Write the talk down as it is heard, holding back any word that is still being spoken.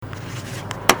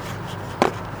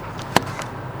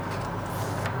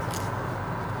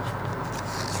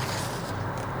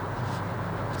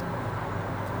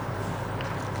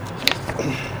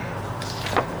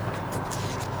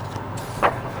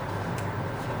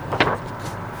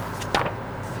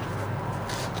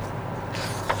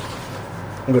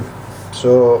Good.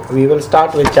 So we will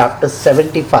start with chapter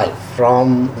 75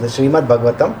 from the Srimad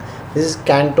Bhagavatam. This is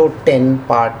Canto 10,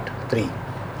 Part 3.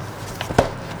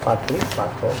 Part 3,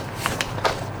 Part 4.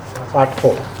 Part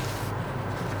 4.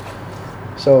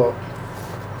 So,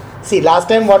 see, last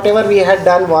time whatever we had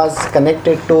done was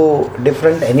connected to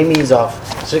different enemies of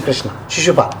Sri Krishna,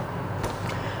 Shishupal.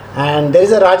 And there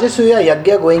is a Rajasuya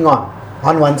Yagya going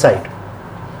on one side.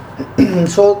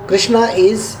 So Krishna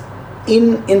is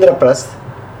in Indraprasth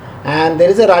and there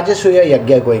is a Rajasuya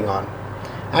Yagya going on.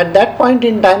 At that point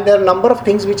in time, there are a number of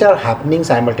things which are happening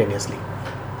simultaneously.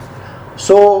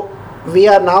 So we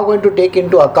are now going to take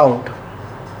into account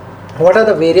what are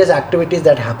the various activities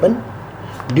that happen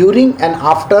during and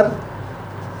after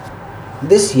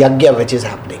this Yagya which is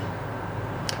happening.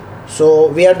 So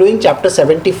we are doing chapter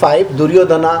 75,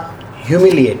 Duryodhana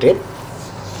humiliated.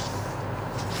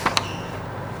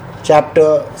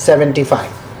 Chapter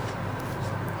 75.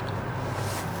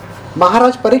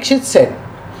 Maharaj Parikshit said,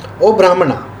 O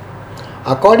Brahmana,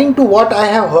 according to what I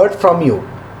have heard from you,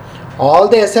 all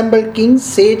the assembled kings,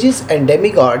 sages and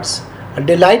demigods are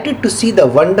delighted to see the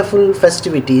wonderful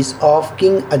festivities of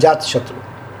King Ajatashatru.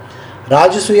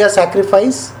 Rajasuya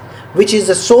sacrifice, which is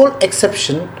the sole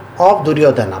exception of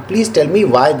Duryodhana. Please tell me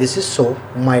why this is so,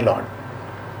 my lord.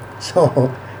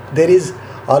 So, there is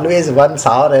always one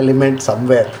sour element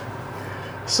somewhere.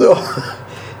 So,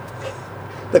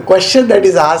 the question that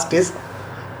is asked is,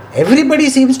 everybody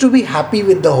seems to be happy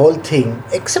with the whole thing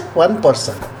except one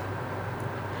person,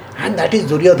 and that is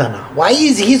Duryodhana. Why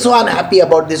is he so unhappy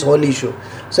about this whole issue?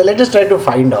 So let us try to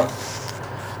find out.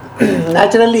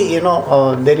 Naturally,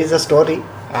 there is a story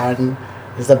and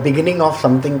it's the beginning of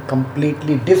something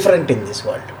completely different in this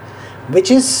world,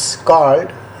 which is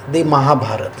called the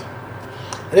Mahabharata.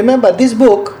 Remember, this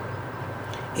book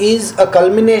is a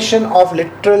culmination of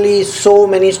literally so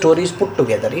many stories put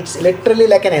together. It's literally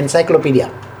like an encyclopedia.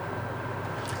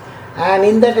 And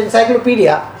in that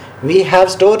encyclopedia, we have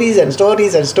stories and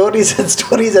stories and stories and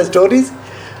stories and stories.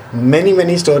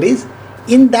 Many stories.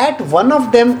 In that, one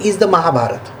of them is the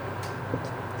Mahabharata.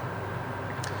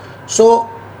 So,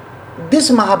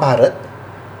 this Mahabharata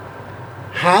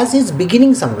has its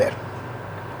beginning somewhere.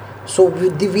 So,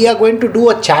 we are going to do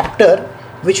a chapter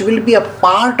which will be a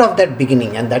part of that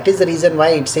beginning, and that is the reason why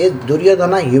it says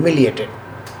Duryodhana humiliated.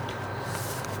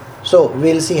 So,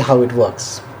 we will see how it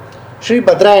works. Sri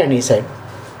Bhadrayani said,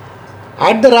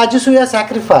 at the Rajasuya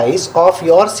sacrifice of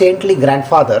your saintly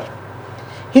grandfather,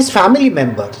 his family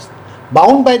members,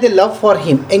 bound by their love for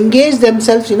him, engaged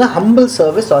themselves in a humble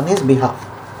service on his behalf.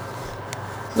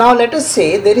 Now let us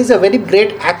say there is a very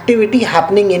great activity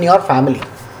happening in your family.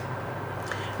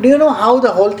 Do you know how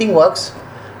the whole thing works?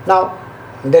 Now,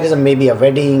 there is maybe a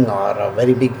wedding or a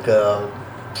very big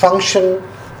function.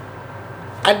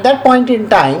 At that point in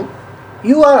time,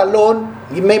 you are alone.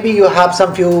 Maybe you have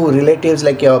some few relatives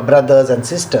like your brothers and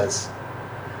sisters.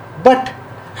 But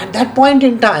at that point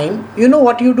in time, you know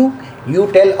what you do?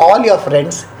 You tell all your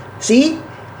friends, see,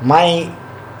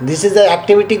 this is the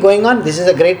activity going on. This is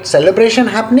a great celebration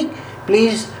happening.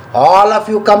 Please, all of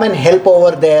you come and help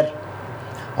over there.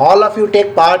 All of you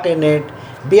take part in it.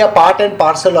 Be a part and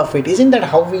parcel of it. Isn't that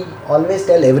how we always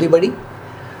tell everybody?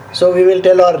 So we will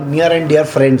tell our near and dear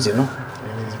friends,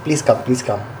 please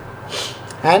come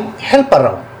and help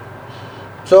around.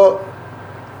 So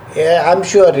I'm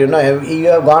sure you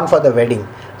have gone for the wedding.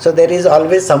 So there is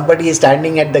always somebody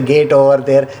standing at the gate over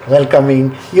there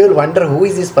welcoming. You'll wonder who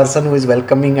is this person who is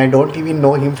welcoming. I don't even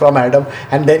know him from Adam.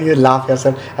 And then you laugh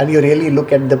yourself and you really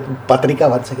look at the Patrika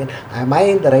once again. Am I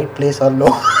in the right place or no?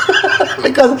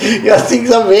 Because you are seeing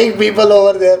some vague people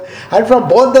over there. And from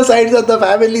both the sides of the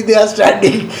family they are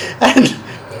standing. And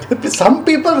some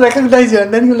people recognize you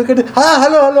and then you look at it.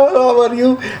 Hello, how are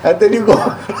you? And then you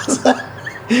go.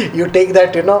 You take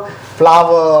that,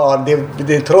 flower, or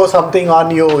they throw something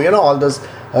on you, all those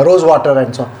rose water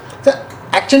and so on. So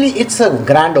actually it's a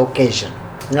grand occasion.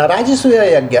 Now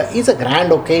Rajasuya Yagya is a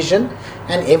grand occasion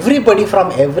and everybody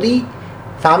from every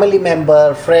family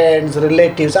member, friends,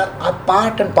 relatives are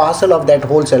part and parcel of that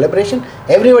whole celebration.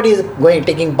 Everybody is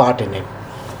taking part in it.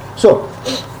 So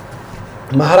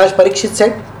Maharaj Parikshit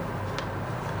said,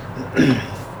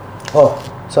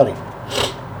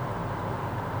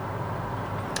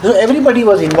 So everybody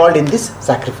was involved in this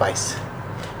sacrifice.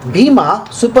 Bhima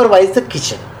supervised the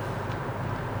kitchen.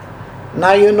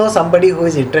 Now somebody who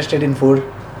is interested in food.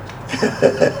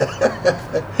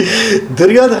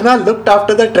 Duryodhana looked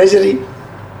after the treasury.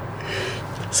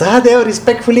 Sahadeva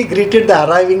respectfully greeted the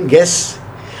arriving guests.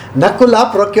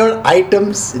 Nakula procured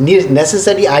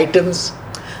necessary items.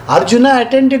 Arjuna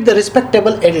attended the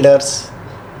respectable elders.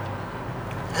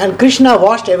 and Krishna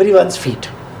washed everyone's feet.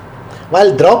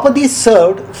 While Draupadi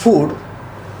served food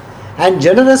and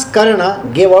generous Karna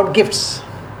gave out gifts.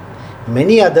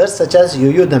 Many others such as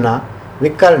Yuyudhana,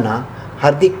 Vikarna,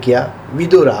 Hardikya,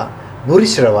 Vidura,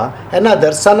 Bhurishrava and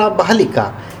others son of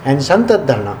Bahalika and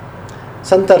Santardhana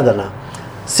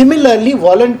similarly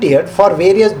volunteered for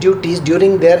various duties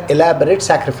during their elaborate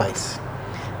sacrifice.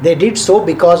 They did so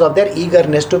because of their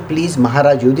eagerness to please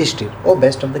Maharaj Yudhishthir, O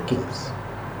best of the kings.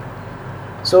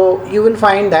 So you will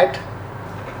find that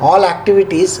all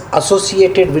activities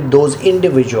associated with those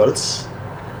individuals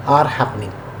are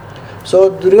happening.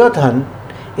 So Duryodhan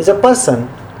is a person.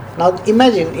 Now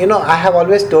imagine, I have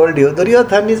always told you,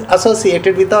 Duryodhan is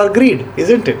associated with our greed,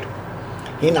 isn't it?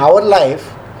 In our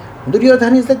life,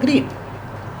 Duryodhan is the greed.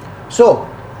 So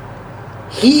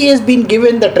he has been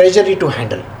given the treasury to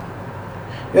handle.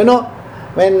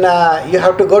 When you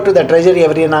have to go to the treasury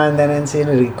every now and then and say,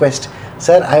 request,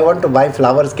 sir, I want to buy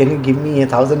flowers, can you give me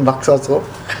 $1,000 or so?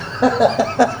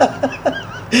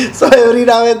 So every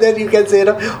now and then you can say,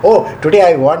 oh, today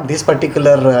I want this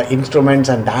particular instruments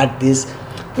and that, this.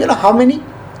 How many?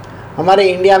 हमारे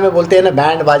India में बोलते हैं ना,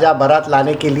 band बाजा बारात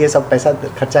लाने के लिए सब पैसा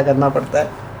खर्चा करना पड़ता है.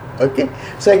 Okay,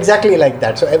 so exactly like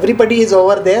that. So everybody is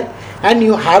over there and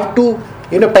you have to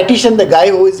petition the guy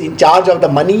who is in charge of the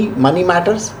money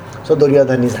matters. So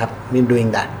Duryodhan is been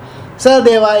doing that.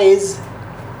 Sahadeva is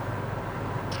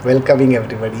welcoming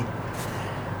everybody.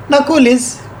 Nakul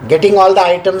is getting all the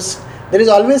items. There is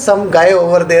always some guy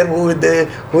over there who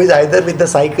is either with the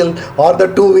cycle or the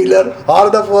two-wheeler or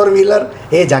the four-wheeler.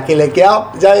 Hey, jaake leke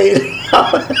aao,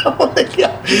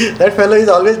 that fellow is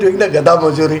always doing the gada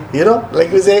majuri. Like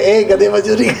we say, hey, gade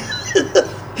majuri.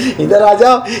 Idhar aa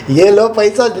jao, ye lo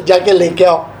paisa, jaake leke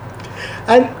aao.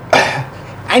 And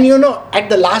at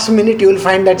the last minute you will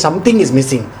find that something is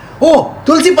missing. Oh,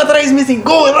 Tulsi Patra is missing.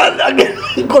 Go, run again.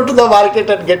 Go to the market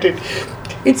and get it.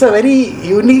 It's a very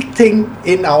unique thing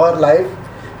in our life.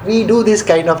 We do these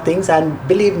kind of things, and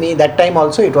believe me, that time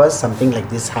also it was something like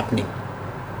this happening.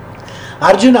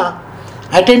 Arjuna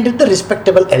attended the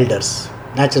respectable elders.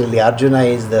 Naturally, Arjuna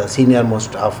is the senior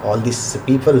most of all these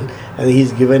people, and he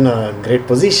is given a great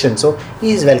position. So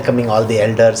he is welcoming all the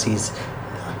elders. He's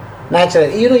natural.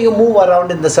 You move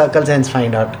around in the circles and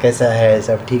find out kaisa hai,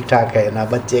 sab theek thak hai na,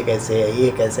 bacche kaise hai,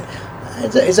 ye kaise.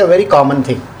 It's a very common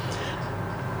thing.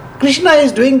 Krishna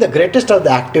is doing the greatest of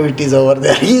the activities over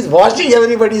there. He is washing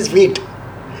everybody's feet.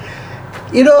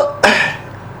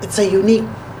 It's a unique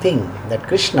thing that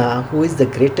Krishna, who is the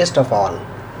greatest of all,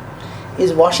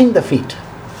 is washing the feet.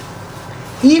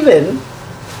 Even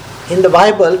in the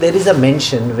Bible, there is a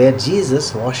mention where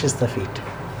Jesus washes the feet.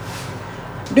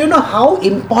 Do you know how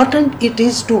important it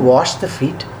is to wash the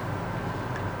feet?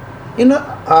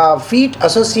 Feet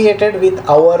associated with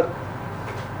our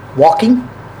walking.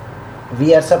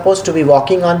 We are supposed to be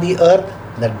walking on the earth.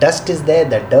 The dust is there,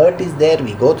 the dirt is there,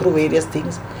 we go through various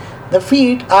things. The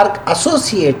feet are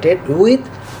associated with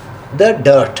the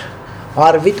dirt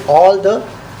or with all the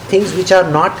things which are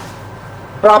not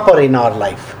proper in our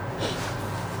life.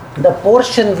 The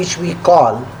portion which we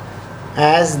call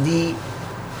as the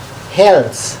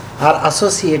hells are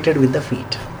associated with the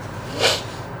feet.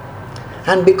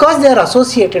 And because they are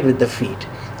associated with the feet,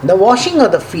 the washing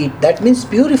of the feet, that means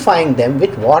purifying them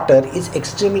with water, is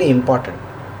extremely important.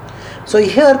 So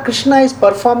here Krishna is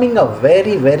performing a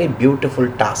very, very beautiful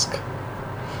task.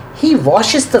 He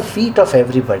washes the feet of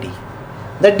everybody.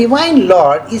 The Divine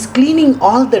Lord is cleaning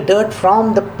all the dirt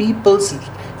from the people's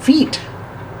feet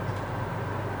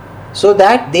so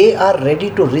that they are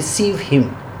ready to receive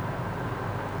Him.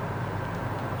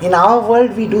 In our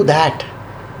world we do that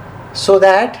so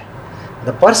that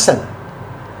the person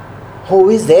who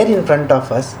is there in front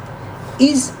of us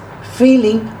is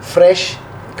feeling fresh,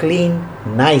 clean,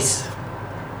 nice.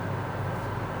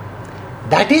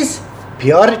 That is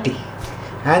purity.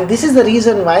 And this is the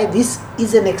reason why this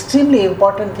is an extremely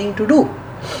important thing to do.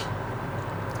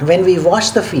 When we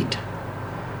wash the feet,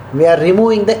 we are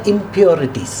removing the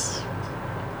impurities.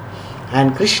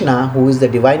 And Krishna, who is the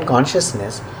divine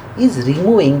consciousness, is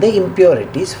removing the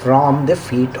impurities from the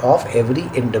feet of every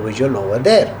individual over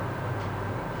there.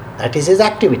 That is his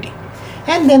activity.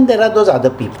 And then there are those other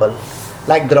people,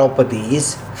 like Draupadi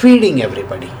is feeding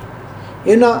everybody.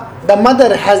 The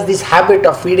mother has this habit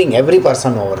of feeding every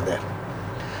person over there.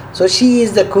 So she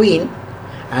is the queen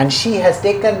and she has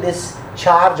taken this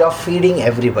charge of feeding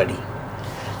everybody.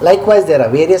 Likewise, there are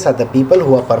various other people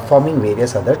who are performing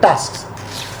various other tasks.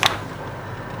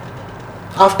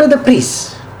 After the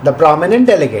priests, the prominent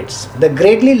delegates, the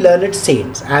greatly learned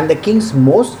saints, and the king's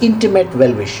most intimate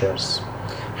well-wishers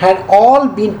had all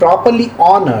been properly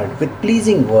honored with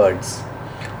pleasing words,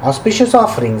 auspicious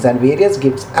offerings and various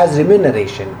gifts as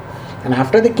remuneration, and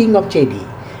after the king of Chedi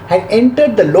had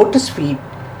entered the lotus feet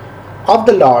of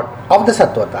the Lord of the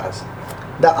Sattvatas,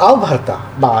 the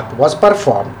Avbharta bath was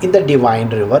performed in the divine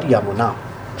river Yamuna.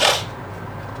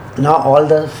 Now all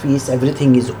the feast,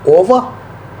 everything is over.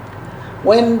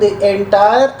 When the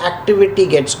entire activity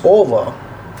gets over,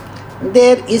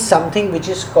 there is something which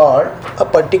is called a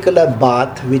particular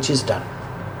bath which is done.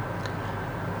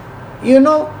 You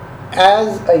know,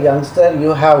 as a youngster, you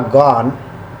have gone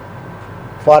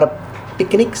for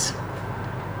picnics.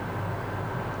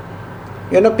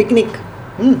 You know, picnic.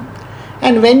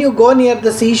 And when you go near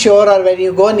the seashore or when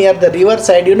you go near the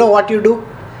riverside, you know what you do?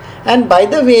 And by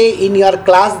the way, in your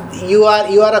class, you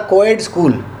are a co-ed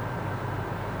school.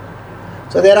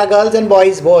 So there are girls and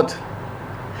boys both.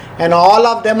 And all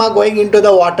of them are going into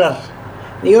the water.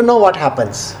 You know what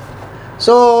happens.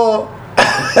 So,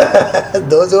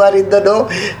 those who are in the know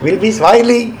will be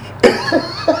smiling.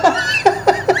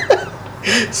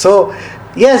 So,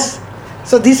 yes.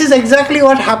 So this is exactly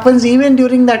what happens even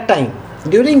during that time.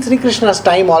 During Sri Krishna's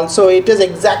time also, it is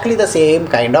exactly the same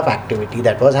kind of activity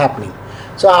that was happening.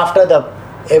 So after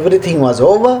everything was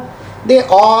over, they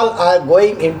all are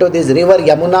going into this river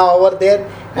Yamuna over there,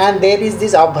 and there is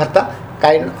this Avbharta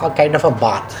kind of a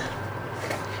bath.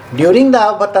 During the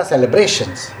Avbharta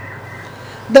celebrations,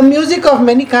 the music of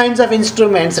many kinds of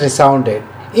instruments resounded,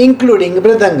 including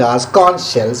mridangas, conch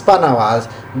shells, panavas,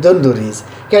 dunduris,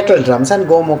 kettle drums and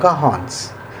gomukha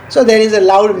horns. So there is a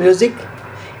loud music.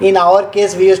 In our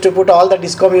case, we used to put all the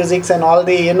disco musics and all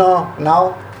the,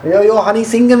 now, yo honey,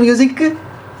 sing the music.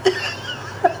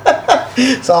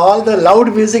 So all the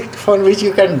loud music for which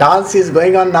you can dance is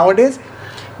going on nowadays.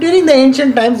 During the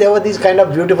ancient times, there was this kind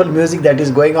of beautiful music that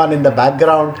is going on in the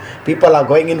background. People are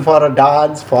going in for a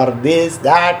dance, for this,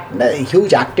 that,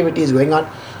 huge activity is going on.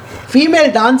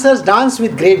 Female dancers danced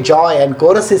with great joy and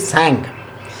choruses sang,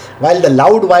 while the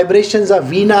loud vibrations of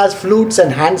veenas, flutes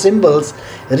and hand cymbals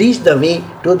reached the way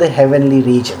to the heavenly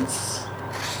regions.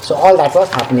 So all that was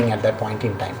happening at that point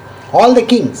in time. All the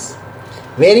kings,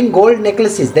 wearing gold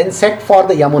necklaces, then set for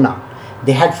the Yamuna.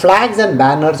 They had flags and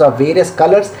banners of various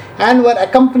colors and were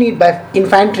accompanied by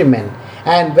infantrymen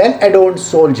and well-adorned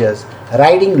soldiers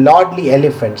riding lordly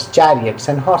elephants, chariots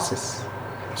and horses.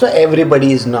 So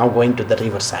everybody is now going to the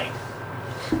riverside.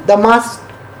 The massed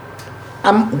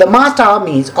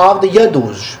armies of the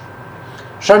Yadus,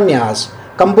 Shranyas,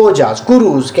 Kambojas,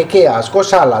 Kurus, Kekeyas,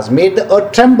 Koshalas made the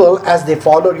earth tremble as they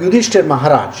followed Yudhishthir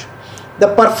Maharaj,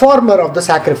 the performer of the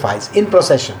sacrifice, in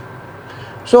procession.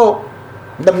 So,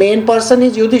 the main person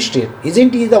is Yudhishthir.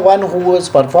 Isn't he the one who was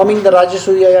performing the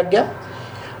Rajasuya Yagya?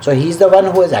 So, he is the one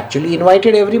who has actually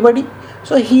invited everybody.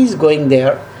 So, he is going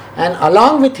there, and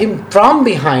along with him from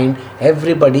behind,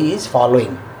 everybody is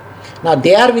following. Now,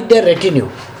 they are with their retinue.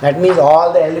 That means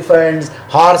all the elephants,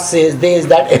 horses, this,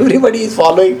 that, everybody is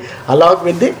following along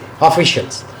with the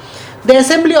officials. The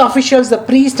assembly officials, the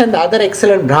priest and the other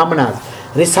excellent brahmanas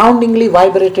resoundingly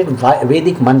vibrated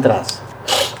Vedic mantras,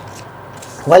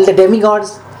 while the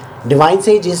demigods, divine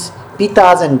sages,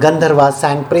 pitas and gandharvas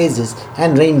sang praises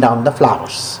and rained down the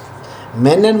flowers.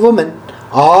 Men and women,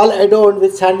 all adorned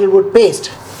with sandalwood paste,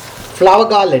 flower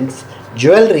garlands,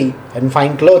 jewelry and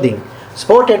fine clothing,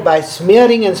 sported by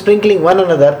smearing and sprinkling one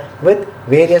another with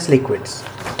various liquids.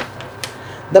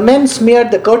 The men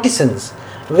smeared the courtesans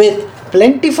with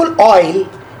plentiful oil,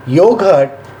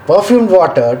 yogurt, perfumed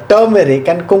water, turmeric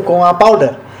and kumkuma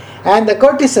powder, and the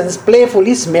courtesans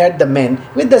playfully smeared the men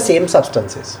with the same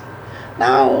substances.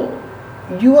 Now,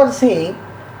 you are saying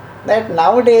that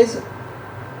nowadays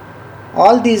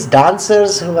all these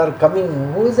dancers who are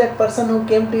coming, who is that person who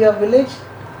came to your village?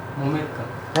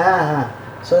 Mumedka.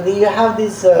 So you have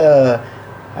these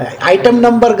item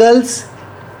number girls,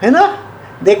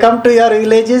 they come to your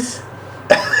villages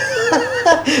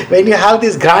when you have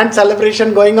this grand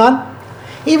celebration going on.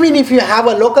 Even if you have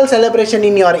a local celebration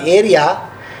in your area,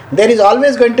 there is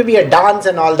always going to be a dance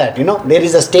and all that, there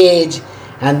is a stage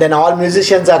and then all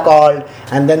musicians are called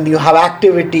and then you have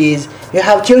activities, you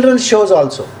have children's shows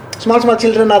also. Small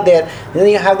children are there, then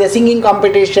you have the singing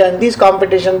competition, this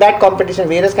competition, that competition,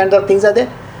 various kinds of things are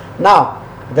there. Now,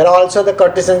 there are also the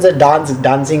courtesans that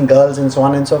dancing girls and so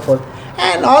on and so forth.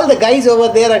 And all the guys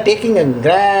over there are taking a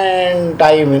grand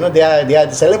time, they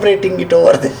are celebrating it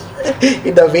over there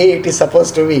in the way it is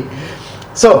supposed to be.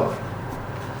 So,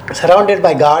 surrounded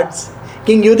by guards,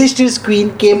 King Yudhishthir's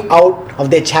queen came out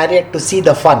of their chariot to see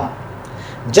the fun,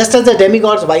 just as the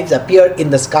demigods' wives appeared in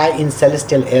the sky in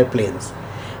celestial airplanes.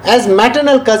 As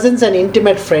maternal cousins and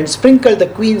intimate friends sprinkled the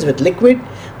queens with liquid,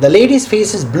 the ladies'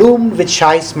 faces bloomed with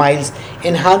shy smiles,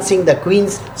 enhancing the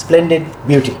queen's splendid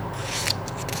beauty.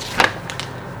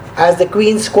 as the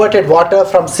queen squirted water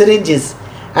from syringes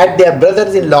at their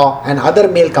brothers-in-law and other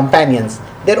male companions,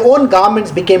 their own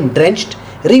garments became drenched,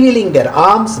 revealing their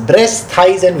arms, breasts,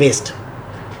 thighs and waist.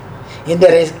 In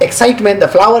their excitement, the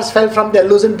flowers fell from their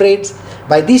loosened braids.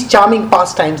 By these charming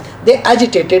pastimes, they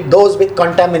agitated those with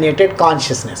contaminated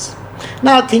consciousness.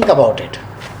 Now think about it.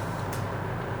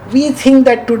 We think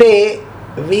that today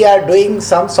we are doing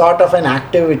some sort of an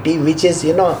activity which is,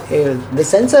 the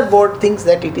censor board thinks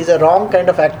that it is a wrong kind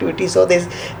of activity, so they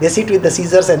sit with the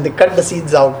scissors and they cut the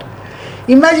seeds out.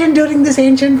 Imagine during this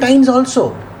ancient times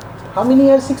also. How many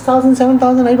years? 6,000,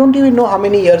 7,000? I don't even know how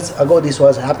many years ago this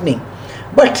was happening.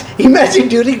 But imagine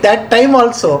during that time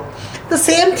also, the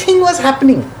same thing was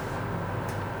happening.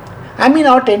 I mean,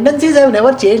 our tendencies have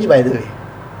never changed, by the way.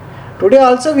 Today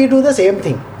also we do the same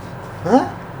thing.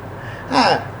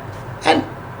 And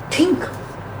think,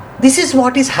 this is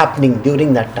what is happening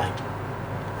during that time.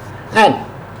 And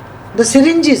the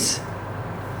syringes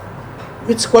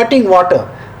with squirting water,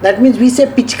 that means we say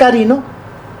pichkari, no?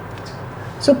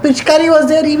 So pichkari was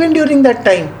there even during that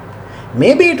time.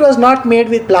 Maybe it was not made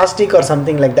with plastic or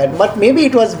something like that, but maybe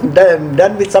it was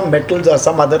done with some metals or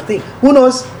some other thing. Who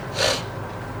knows?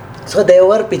 So there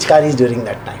were pichkaris during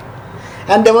that time.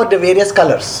 And there were the various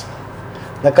colors.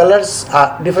 The colors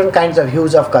are different kinds of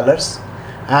hues of colors.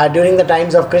 During the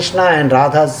times of Krishna and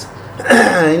Radha's,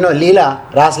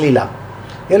 Leela, Ras Leela,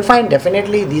 you'll find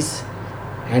definitely these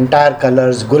entire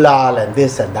colors, gulal and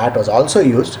this and that was also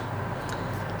used.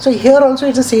 So here also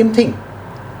it's the same thing.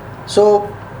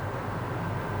 So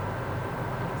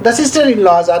the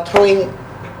sister-in-laws are throwing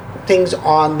things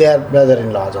on their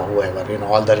brother-in-laws or whoever,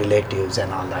 all the relatives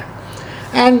and all that.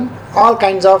 And all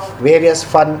kinds of various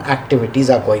fun activities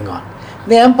are going on.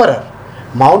 The emperor,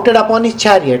 mounted upon his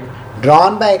chariot,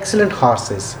 drawn by excellent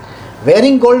horses,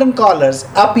 wearing golden collars,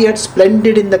 appeared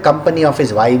splendid in the company of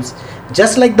his wives,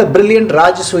 just like the brilliant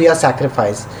Rajasuya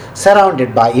sacrifice,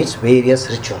 surrounded by its various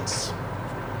rituals.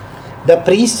 The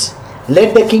priests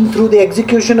led the king through the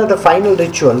execution of the final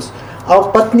rituals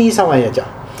of Patni Samayaja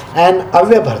and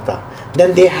Avyabharta.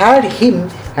 Then they had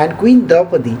him and Queen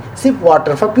Draupadi sip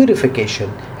water for purification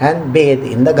and bathe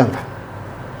in the Ganga.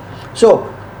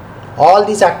 So, all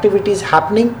these activities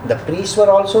happening, the priests were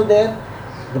also there.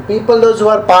 The people, those who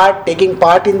are taking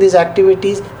part in these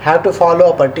activities, have to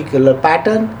follow a particular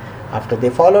pattern. After they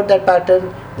followed that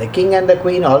pattern, the king and the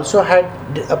queen also had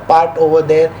a part over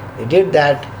there. They did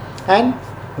that and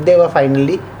they were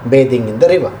finally bathing in the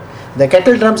river. The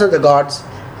kettle drums of the gods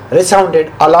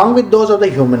resounded along with those of the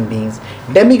human beings.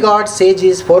 Demigods,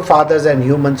 sages, forefathers and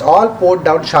humans all poured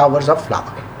down showers of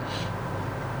flower.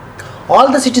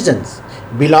 All the citizens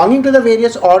belonging to the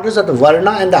various orders of the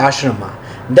Varna and the Ashrama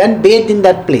then bathed in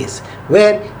that place,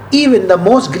 where even the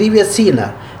most grievous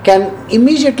sinner can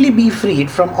immediately be freed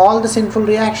from all the sinful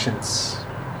reactions.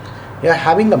 You are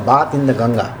having a bath in the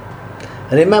Ganga.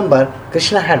 Remember,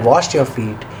 Krishna had washed your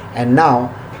feet and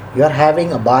now you are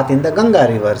having a bath in the Ganga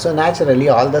river, so naturally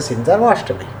all the sins are washed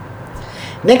away.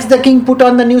 Next, the king put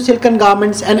on the new silken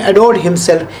garments and adored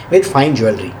himself with fine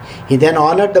jewelry. He then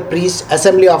honored the priests,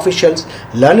 assembly officials,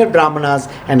 learned brahmanas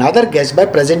and other guests by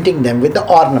presenting them with the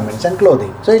ornaments and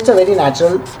clothing. So it's a very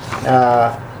natural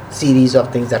series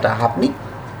of things that are happening.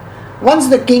 Once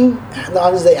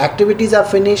the activities are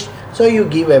finished, so you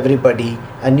give everybody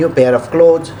a new pair of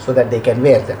clothes so that they can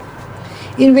wear them.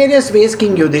 In various ways,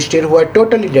 King Yudhishthir, who had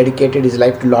totally dedicated his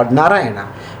life to Lord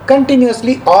Narayana,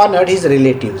 continuously honored his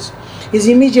relatives, his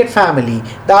immediate family,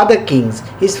 the other kings,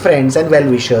 his friends and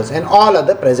well-wishers, and all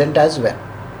other present as well.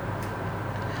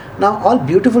 Now, all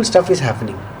beautiful stuff is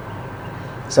happening.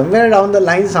 Somewhere down the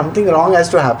line, something wrong has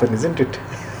to happen, isn't it?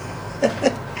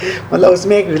 मतलब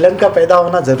उसमें एक villain का पैदा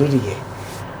होना ज़रूरी है.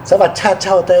 सब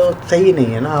अच्छा होता है वो सही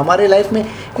नहीं है ना हमारे लाइफ में.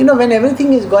 When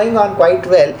everything is going on quite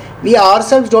well, we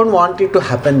ourselves don't want it to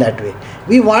happen that way.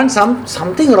 We want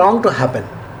something wrong to happen.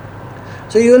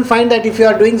 So you will find that if you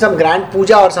are doing some grand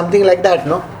puja or something like that,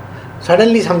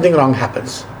 suddenly something wrong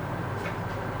happens.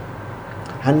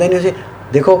 And then you say,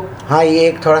 देखो हाँ ये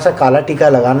एक थोड़ा सा काला टीका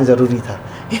लगाना ज़रूरी था.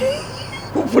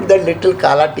 Who put that little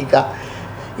kala tika?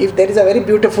 If there is a very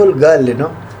beautiful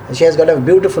girl, she has got a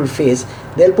beautiful face,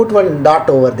 they'll put one dot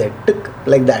over there, tick,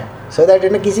 like that, so that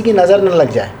किसी की नज़र न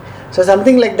लग जाए. So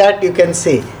something like that you can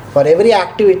say. For every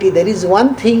activity, there is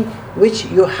one thing which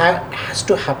has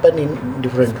to happen in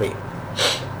different way.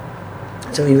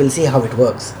 So we will see how it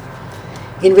works.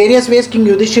 In various ways, King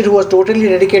Yudhishthir, who was totally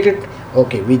dedicated,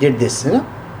 we did this.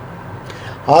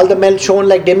 All the men shone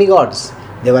like demigods.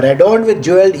 They were adorned with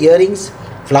jeweled earrings,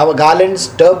 flower garlands,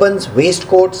 turbans,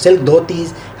 waistcoats, silk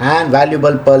dhotis, and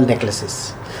valuable pearl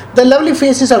necklaces. The lovely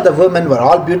faces of the women were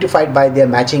all beautified by their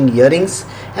matching earrings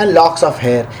and locks of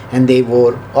hair, and they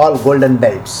wore all golden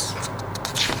belts.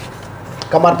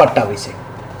 Kamar patta we say.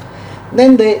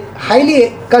 Then the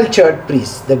highly cultured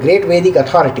priests, the great Vedic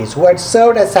authorities who had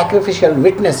served as sacrificial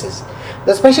witnesses,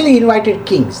 the specially invited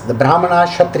kings, the Brahmanas,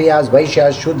 Kshatriyas,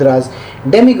 Vaishyas, Shudras,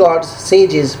 demigods,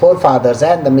 sages, forefathers,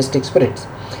 and the mystic spirits,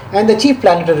 and the chief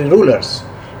planetary rulers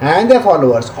and their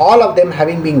followers, all of them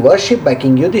having been worshipped by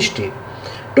King Yudhishthir,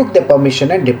 took their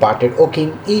permission and departed, O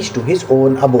king, each to his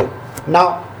own abode.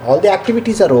 Now, all the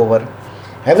activities are over.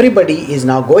 Everybody is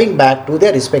now going back to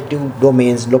their respective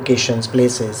domains, locations,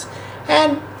 places,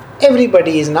 and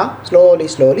everybody is now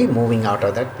slowly moving out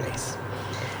of that place.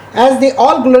 As they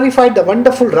all glorified the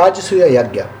wonderful Rajasuya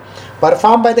Yagya,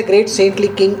 performed by the great saintly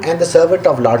king and the servant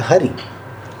of Lord Hari,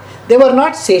 they were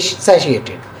not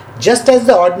satiated, just as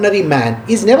the ordinary man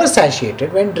is never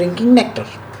satiated when drinking nectar.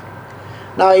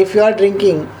 Now, if you are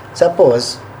drinking,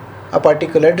 suppose, a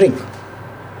particular drink,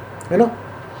 you know,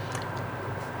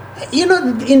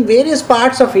 in various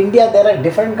parts of India there are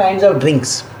different kinds of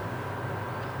drinks.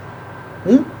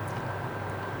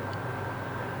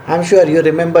 I'm sure you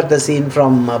remember the scene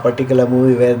from a particular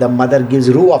movie where the mother gives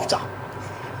roux afza.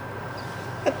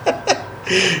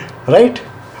 Right?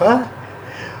 Huh?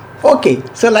 Okay,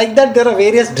 so like that there are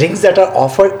various drinks that are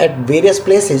offered at various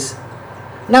places.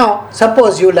 Now,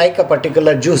 suppose you like a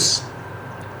particular juice.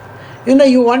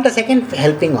 You want a second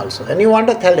helping also, and you want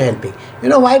a third helping. You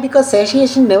know why? Because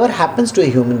satiation never happens to a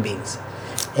human beings.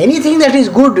 Anything that is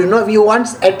good, you want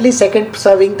at least second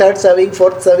serving, third serving,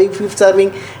 fourth serving, fifth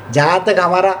serving. Jahan tak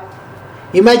hamara,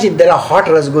 imagine there are hot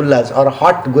rasgullas or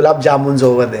hot gulab jamuns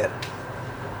over there.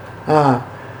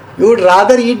 You would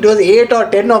rather eat those 8 or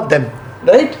 10 of them,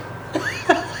 right?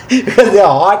 Because they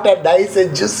are hot and nice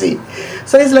and juicy.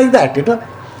 So it's like that,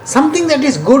 Something that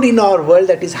is good in our world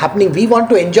that is happening, we want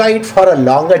to enjoy it for a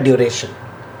longer duration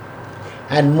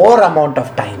and more amount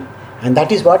of time. And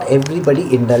that is what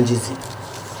everybody indulges in.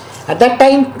 At that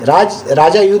time,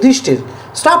 Raja Yudhishthir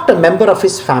stopped a member of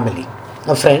his family,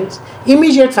 friends,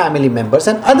 immediate family members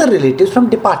and other relatives from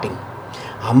departing.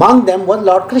 Among them was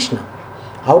Lord Krishna.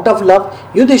 Out of love,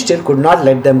 Yudhishthir could not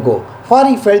let them go, for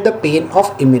he felt the pain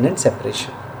of imminent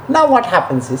separation. Now what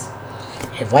happens is,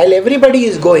 while everybody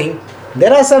is going,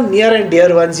 there are some near and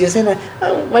dear ones. You say,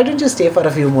 why don't you stay for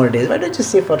a few more days? Why don't you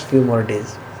stay for a few more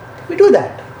days? We do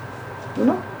that.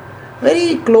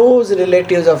 Very close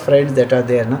relatives or friends that are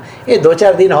there. Hey,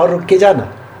 2-4 दिन और रुक के जाना.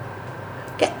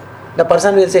 Okay. The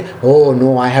person will say, oh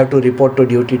no, I have to report to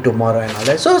duty tomorrow and all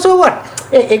that. So what?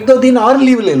 Hey, 1-2 दिन और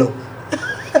leave ले लो.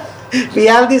 We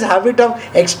have this habit of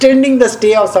extending the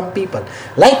stay of some people.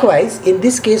 Likewise, in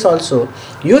this case also,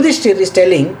 Yudhishthir is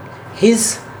telling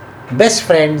his best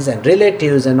friends and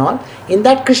relatives and all, in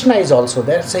that Krishna is also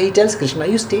there. So he tells Krishna,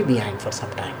 you stay behind for some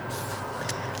time.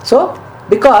 So,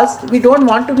 because we don't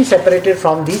want to be separated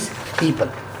from these people.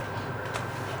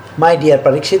 My dear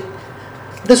Parikshit,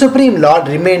 the Supreme Lord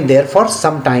remained there for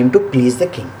some time to please the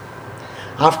king,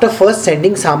 after first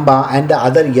sending Samba and the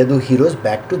other Yadu heroes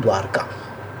back to Dwarka.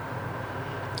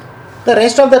 The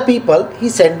rest of the people, he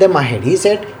sent them ahead. He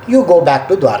said, you go back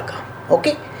to Dwarka.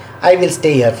 Okay, I will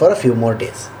stay here for a few more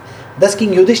days. Thus King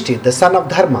Yudhishthir, the son of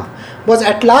Dharma, was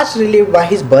at last relieved by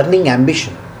his burning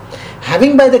ambition,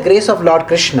 having by the grace of Lord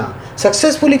Krishna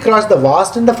successfully crossed the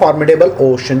vast and the formidable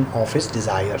ocean of his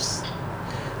desires.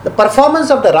 The performance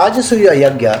of the Rajasuya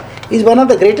Yagya is one of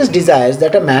the greatest desires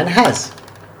that a man has.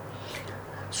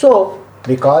 So,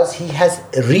 because he has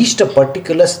reached a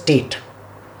particular state,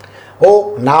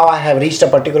 now I have reached a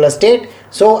particular state,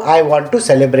 so I want to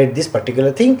celebrate this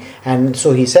particular thing, and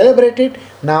so he celebrated.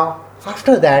 Now,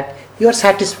 after that, you are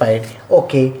satisfied.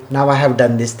 Okay, now I have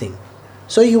done this thing.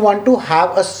 So you want to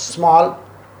have a small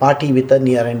party with the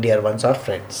near and dear ones or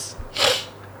friends.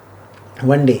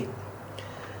 One day,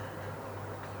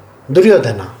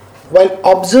 Duryodhana, while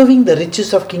observing the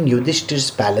riches of King Yudhishthir's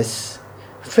palace,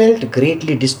 felt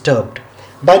greatly disturbed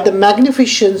by the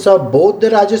magnificence of both the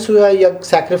Rajasuya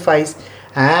sacrifice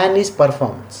and his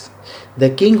performance.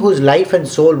 The king whose life and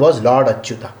soul was Lord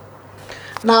Achyuta.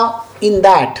 Now, in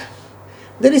that,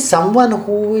 there is someone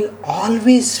who will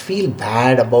always feel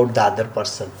bad about the other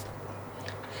person.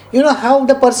 You know how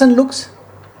the person looks?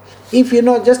 If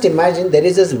just imagine there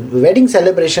is a wedding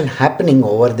celebration happening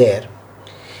over there.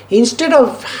 Instead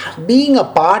of being a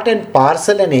part and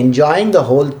parcel and enjoying the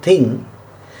whole thing,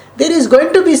 there is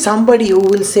going to be somebody who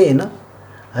will say,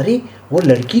 अरे वो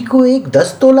लड़की को एक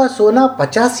 10 तोला सोना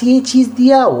 50 ये चीज़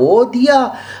दिया, वो दिया,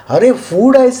 अरे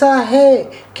फूड ऐसा है,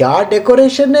 क्या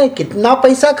डेकोरेशन है, कितना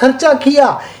पैसा खर्चा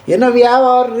किया. We have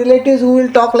our relatives who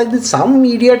will talk like this. Some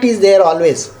idiot is there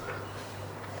always.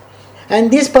 And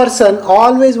this person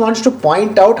always wants to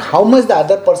point out how much the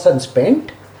other person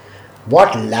spent,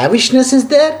 what lavishness is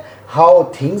there, how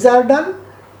things are done,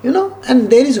 and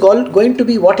there is going to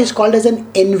be what is called as an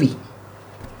envy.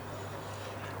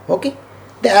 Okay?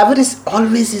 The avarice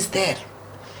always is there.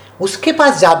 उसके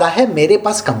पास ज़्यादा है, मेरे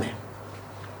पास कम है.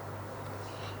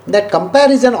 That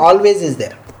comparison always is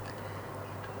there.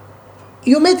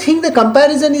 You may think the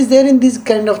comparison is there in these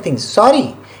kind of things.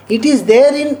 Sorry, it is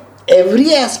there in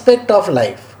every aspect of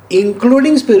life,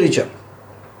 including spiritual.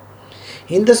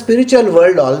 In the spiritual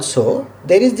world also,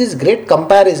 there is this great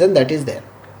comparison that is there.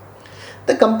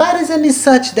 The comparison is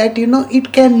such that,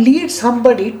 it can lead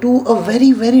somebody to a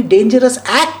very, very dangerous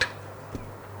act,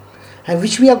 and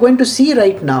which we are going to see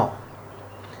right now.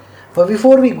 But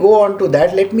before we go on to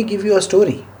that, let me give you a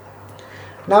story.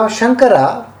 Now,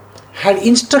 Shankara had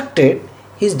instructed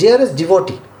his dearest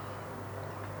devotee,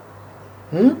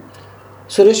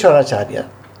 Sureshwaracharya,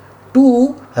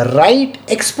 to write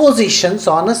expositions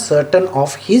on a certain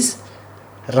of his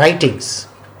writings.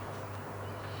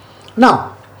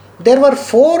 Now, there were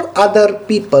 4 other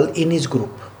people in his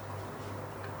group,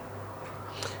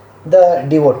 the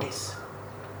devotees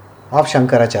of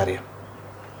Shankaracharya.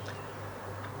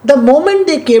 The moment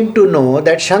they came to know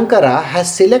that Shankara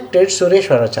has selected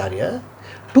Sureshwaracharya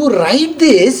to write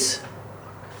this,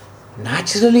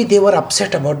 naturally they were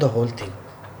upset about the whole thing.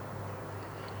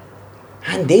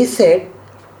 And they said,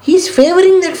 he is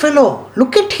favoring that fellow.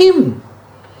 Look at him.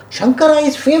 Shankara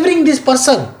is favoring this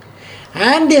person.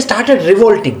 And they started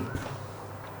revolting.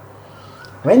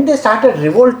 When they started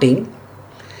revolting,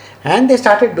 and they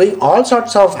started doing all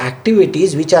sorts of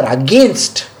activities which are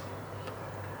against.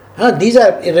 These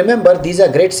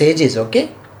are great sages,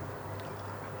 okay?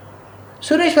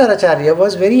 Sureshwaracharya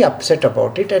was very upset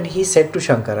about it, and he said to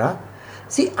Shankara,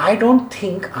 see, I don't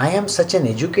think I am such an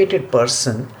educated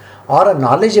person or a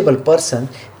knowledgeable person.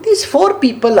 These 4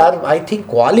 people are, I think,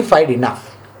 qualified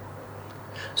enough.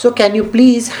 So can you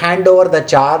please hand over the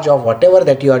charge of whatever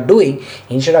that you are doing,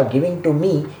 instead of giving to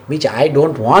me, which I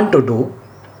don't want to do?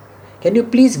 Can you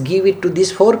please give it to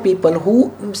these 4 people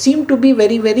who seem to be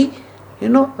very, very,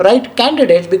 right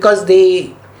candidates, because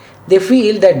they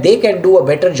feel that they can do a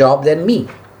better job than me.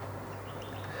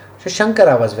 So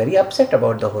Shankara was very upset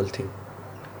about the whole thing.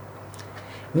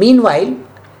 Meanwhile,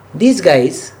 these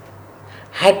guys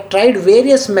had tried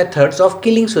various methods of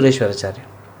killing Sureshwaracharya,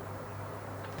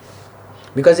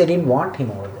 because they didn't want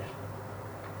him over there.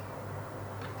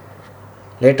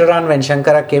 Later on, when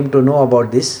Shankara came to know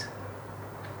about this,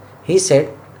 he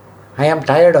said, I am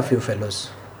tired of you fellows.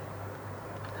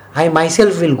 I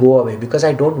myself will go away, because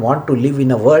I don't want to live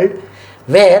in a world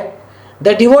where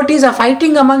the devotees are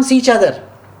fighting amongst each other.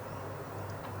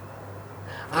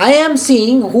 I am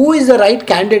seeing who is the right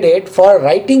candidate for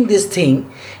writing this thing,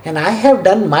 and I have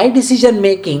done my decision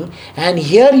making, and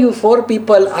here you 4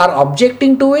 people are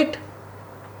objecting to it.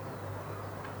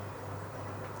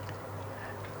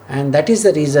 And that is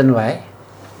the reason why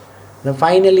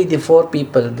finally the 4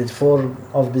 people, the 4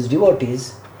 of these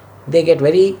devotees, they get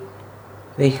very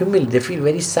humiliated, they feel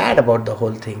very sad about the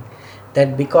whole thing,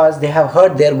 that because they have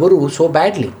hurt their guru so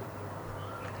badly.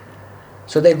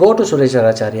 So they go to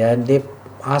Sureshwaracharya and they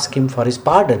ask him for his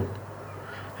pardon,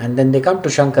 and then they come to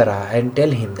Shankara and tell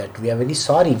him that we are very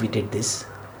sorry we did this.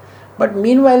 But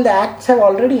meanwhile the acts have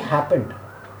already happened.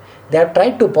 They have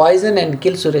tried to poison and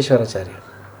kill Sureshwaracharya.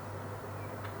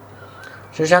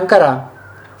 So Shankara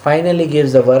finally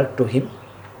gives the work to him,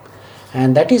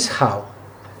 and that is how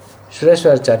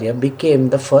Sureshwaracharya became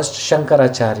the first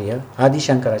Shankaracharya, Adi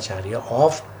Shankaracharya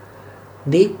of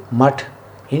the Mutt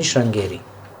in Sringeri.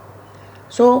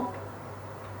 So,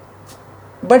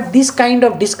 but this kind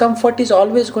of discomfort is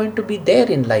always going to be there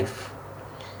in life.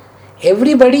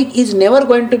 Everybody is never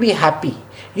going to be happy.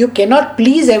 You cannot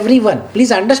please everyone.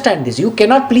 Please understand this. You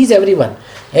cannot please everyone.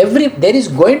 There is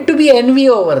going to be envy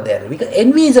over there, because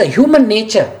envy is a human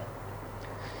nature.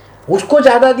 उसको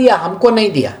ज़्यादा दिया, हमको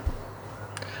नहीं दिया.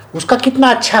 उसका कितना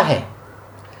अच्छा है.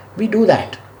 We do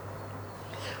that.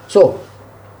 So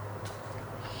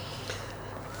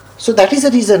that is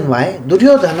the reason why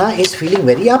Duryodhana is feeling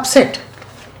very upset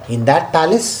in that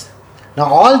palace. Now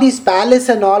all this palace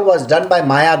and all was done by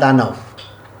Maya Danav.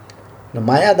 Now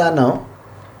Maya Danav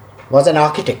was an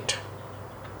architect.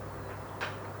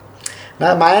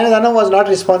 Now Maya Danav was not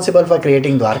responsible for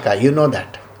creating Dwarka, you know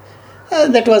that.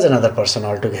 That was another person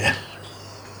altogether.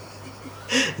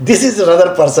 This is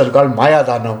another person called Maya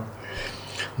Danav.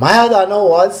 Maya Danav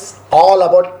was all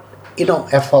about,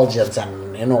 effulgence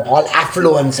and, all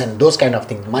affluence and those kind of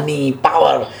things. Money,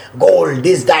 power, gold,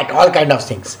 this, that, all kind of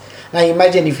things. Now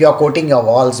imagine if you are coating your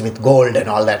walls with gold and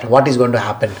all that, what is going to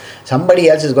happen? Somebody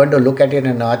else is going to look at it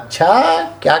and,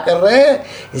 अच्छा क्या कर रहे हैं?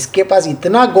 इसके पास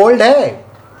इतना gold है.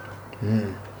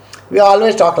 We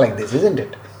always talk like this, isn't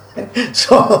it?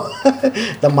 So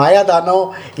the Maya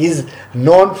Danav is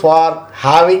known for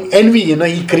having envy.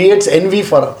 He creates envy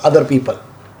for other people.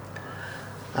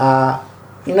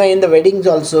 In the weddings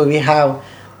also we have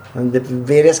the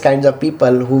various kinds of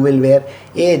people who will wear,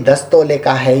 ये 10 तोले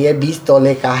का है, ये 20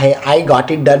 तोले का है, I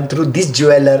got it done through this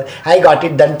jeweler, I got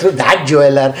it done through that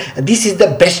jeweler, this is the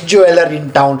best jeweler in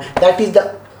town,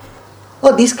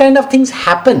 these kind of things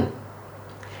happen.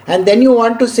 And then you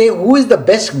want to say who is the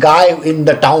best guy in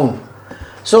the town.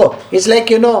 So it's like,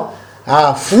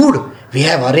 food we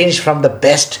have arranged from the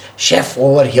best chef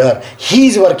over here. He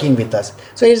is working with us.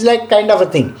 So it's like kind of a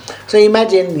thing. So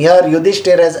imagine here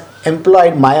Yudhishthira has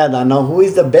employed Maya Danav, who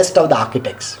is the best of the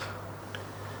architects.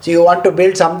 So you want to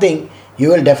build something, you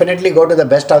will definitely go to the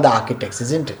best of the architects,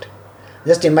 isn't it?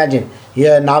 Just imagine,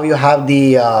 here now you have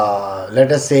the,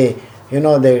 let us say,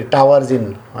 the towers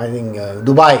in, I think,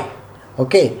 Dubai,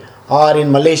 okay, or in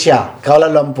Malaysia, Kuala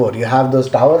Lumpur, you have those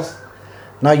towers.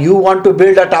 Now you want to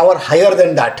build a tower higher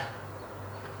than that.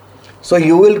 So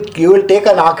you will take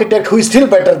an architect who is still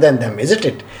better than them, isn't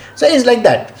it? So it's like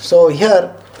that. So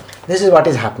here, this is what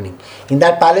is happening. In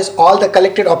that palace, all the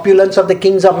collected opulence of the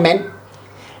kings of men,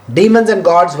 demons and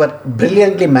gods were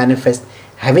brilliantly manifest,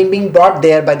 having been brought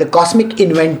there by the cosmic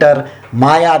inventor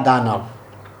Maya Danav.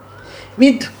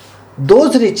 With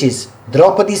those riches,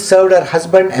 Draupadi served her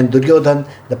husband, and Duryodhan,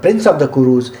 the prince of the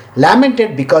Kurus,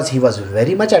 lamented because he was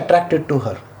very much attracted to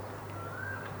her.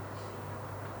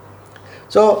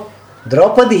 So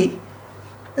Draupadi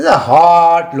is a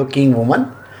hot looking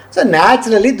woman. So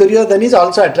naturally Duryodhan is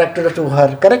also attracted to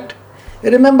her, correct? You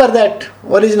remember that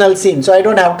original scene, so I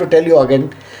don't have to tell you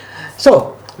again.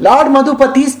 So Lord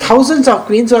Madhupati's thousands of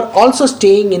queens were also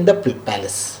staying in the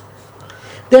palace.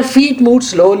 Their feet moved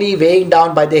slowly, weighing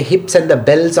down by their hips, and the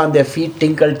bells on their feet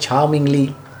tinkled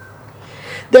charmingly.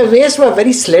 Their waists were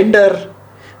very slender,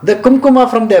 the kumkuma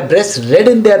from their breasts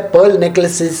reddened their pearl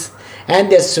necklaces, and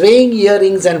their swaying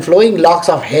earrings and flowing locks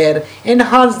of hair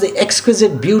enhanced the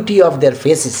exquisite beauty of their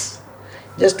faces.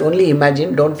 Just only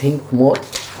imagine, don't think more.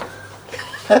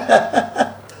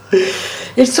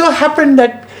 It so happened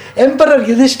that Emperor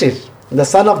Yudhishthir, the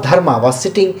son of Dharma, was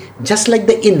sitting just like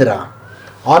the Indra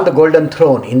on the golden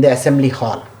throne in the assembly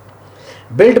hall,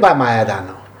 built by Maya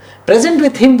Danav. Present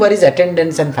with him were his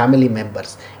attendants and family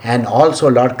members, and also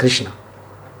Lord Krishna.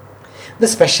 The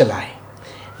special eye.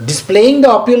 Displaying the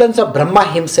opulence of Brahma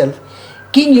himself,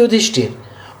 King Yudhishthir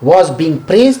was being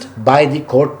praised by the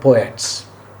court poets.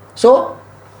 So,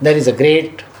 there is a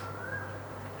great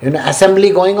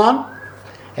assembly going on.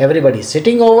 Everybody is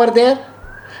sitting over there.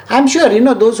 I'm sure,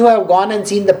 those who have gone and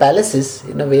seen the palaces,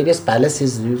 various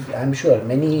palaces, I'm sure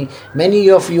many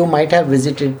of you might have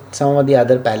visited some of the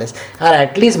other palaces, or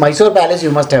at least Mysore Palace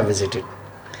you must have visited.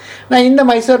 Now, in the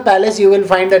Mysore Palace, you will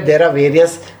find that there are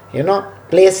various,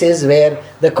 places where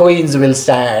the queens will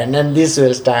stand, and this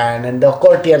will stand, and the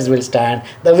courtiers will stand,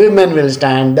 the women will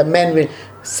stand, the men will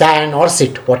stand or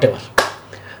sit, whatever.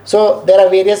 So, there are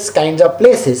various kinds of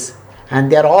places,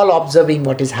 and they are all observing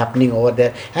what is happening over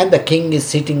there, and the king is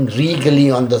sitting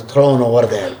regally on the throne over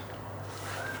there.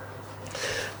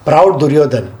 Proud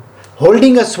Duryodhan,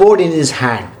 holding a sword in his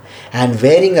hand and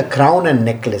wearing a crown and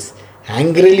necklace,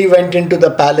 angrily went into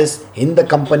the palace in the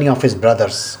company of his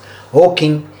brothers, O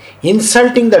king,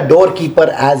 insulting the doorkeeper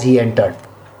as he entered.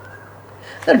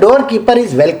 The doorkeeper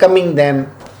is welcoming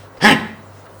them,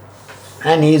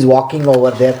 and he is walking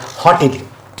over there haughtily.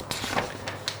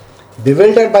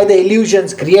 Bewildered by the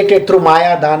illusions created through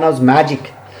Maya Danav's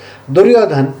magic,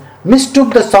 Duryodhan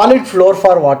mistook the solid floor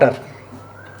for water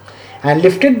and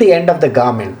lifted the end of the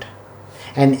garment,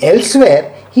 and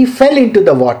elsewhere he fell into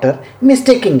the water,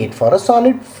 mistaking it for a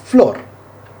solid floor.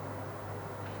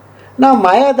 Now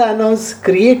Maya Danav's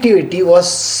creativity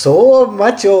was so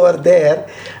much over there.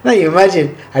 Now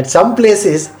imagine, at some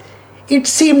places it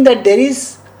seemed that there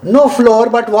is no floor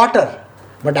but water,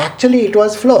 but actually it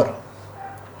was floor.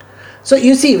 So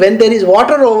you see, when there is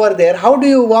water over there, how do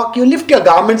you walk? You lift your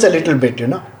garments a little bit,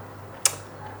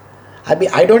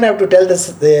 I don't have to tell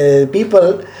the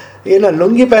people,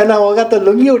 lungi पहना होगा तो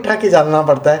लुंगी उठा के चलना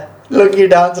पड़ता है. Lungi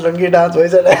dance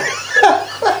वैसे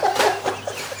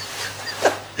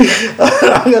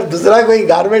अगर दूसरा कोई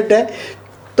गारमेंट है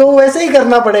तो वैसे ही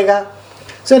करना पड़ेगा.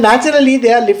 So naturally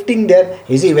they are lifting their,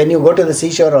 you see, when you go to the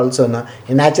seashore also,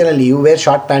 naturally you wear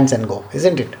short pants and go,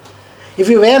 isn't it? If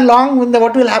you wear long, then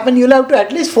what will happen? You'll have to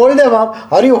at least fold them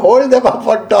up, or you hold them up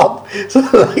on top. So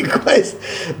likewise,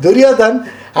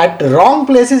 Duryodhan at wrong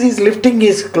places is lifting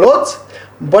his clothes,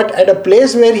 but at a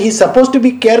place where he's supposed to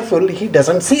be careful, he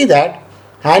doesn't see that,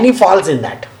 and he falls in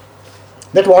that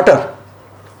water.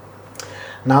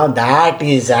 Now that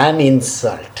is an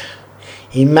insult.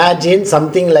 Imagine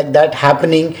something like that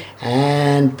happening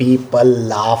and people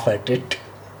laugh at it.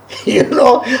 You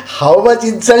know how much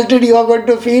insulted you are going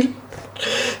to feel.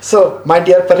 So, my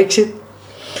dear Parikshit,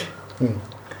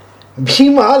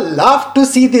 Bhima laughed to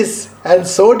see this, and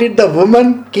so did the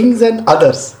women, kings and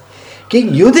others. King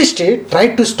Yudhishthir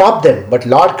tried to stop them, but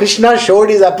Lord Krishna showed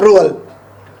his approval.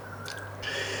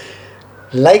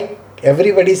 Like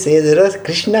everybody says,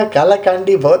 Krishna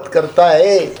kalakandi bahut karta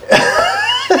hai.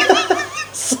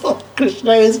 So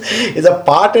Krishna is a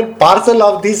part and parcel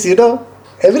of this,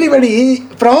 Everybody, he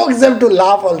provokes them to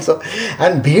laugh also.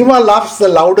 And Bhima laughs the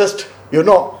loudest,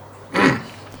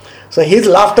 So his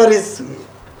laughter is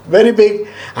very big.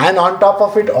 And on top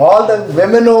of it, all the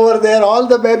women over there, all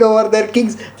the men over there,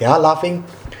 kings, they are laughing.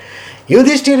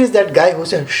 Yudhishthir is that guy who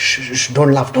says, shh,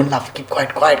 don't laugh, keep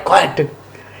quiet.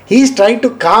 He is trying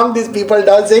to calm these people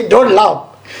down, saying, don't laugh.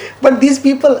 But these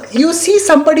people, you see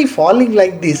somebody falling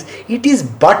like this, it is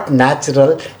but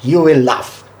natural, you will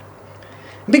laugh.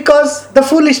 Because the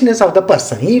foolishness of the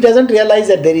person, he doesn't realize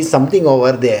that there is something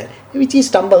over there, which he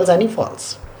stumbles and he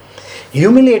falls.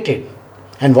 Humiliated.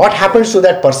 And what happens to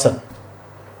that person?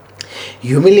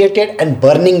 Humiliated and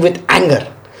burning with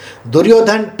anger,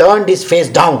 Duryodhan turned his face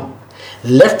down,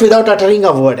 left without uttering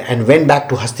a word, and went back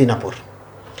to Hastinapur.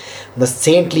 The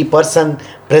saintly person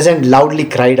present loudly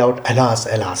cried out, alas,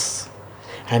 alas.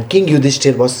 And King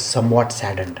Yudhishthir was somewhat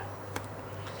saddened.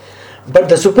 But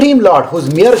the Supreme Lord,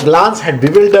 whose mere glance had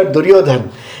bewildered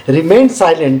Duryodhan, remained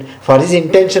silent, for his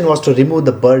intention was to remove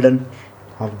the burden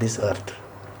of this earth.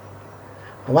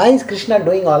 Why is Krishna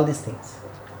doing all these things?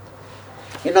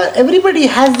 Everybody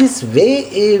has this way,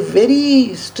 a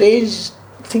very strange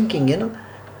thinking,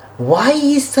 Why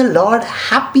is the Lord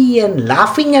happy and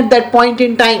laughing at that point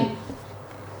in time?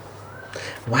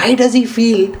 Why does he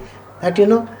feel that,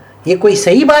 ये कोई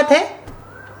सही बात है?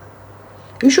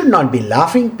 You should not be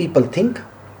laughing, people think.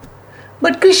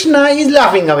 But Krishna is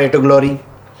laughing away to glory.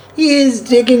 He is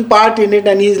taking part in it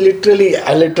and he is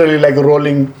literally like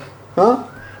rolling.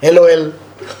 LOL.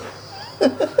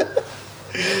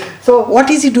 So what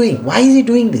is he doing? Why is he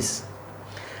doing this?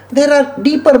 There are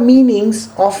deeper meanings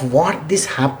of what this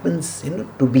happens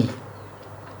to be.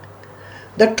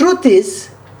 The truth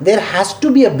is, there has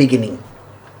to be a beginning.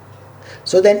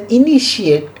 So then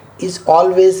initiate is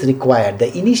always required.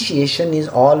 The initiation is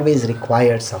always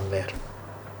required somewhere.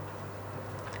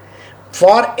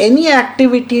 For any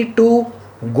activity to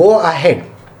go ahead,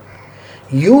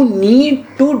 you need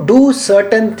to do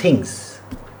certain things.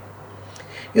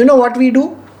 You know what we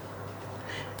do?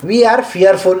 We are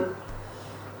fearful.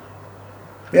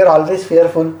 We are always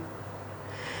fearful.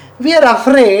 We are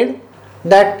afraid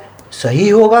that sahi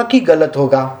hoga ki galat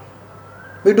hoga.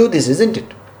 We do this, isn't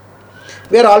it?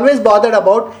 We are always bothered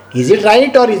about, is it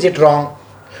right or is it wrong?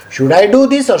 Should I do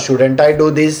this or shouldn't I do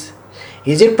this?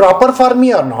 Is it proper for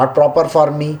me or not proper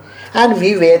for me? And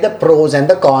we weigh the pros and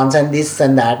the cons and this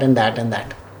and that and that and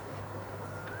that.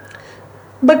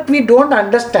 But we don't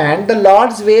understand the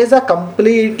Lord's ways are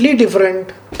completely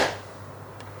different.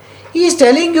 He is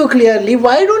telling you clearly,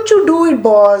 why don't you do it,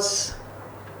 boss?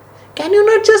 Can you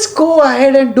not just go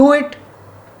ahead and do it?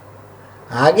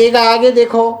 आगे का आगे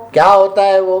देखो क्या होता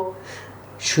है वो.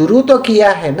 शुरू तो किया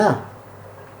है ना.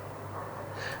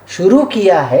 शुरू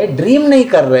किया है, ड्रीम नहीं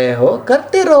कर रहे हो,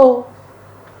 करते रहो.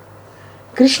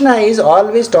 Krishna is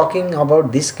always talking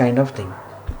about this kind of thing.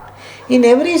 In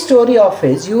every story of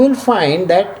his, you will find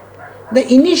that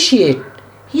the initiate,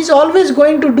 he is always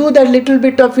going to do that little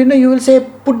bit of, you will say,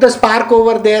 put the spark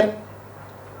over there.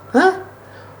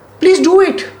 Please do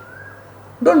it.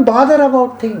 Don't bother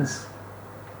about things.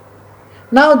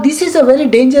 Now, this is a very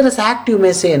dangerous act, you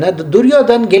may say. The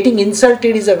Duryodhan getting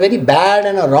insulted is a very bad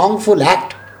and a wrongful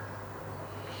act.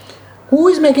 Who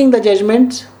is making the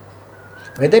judgments?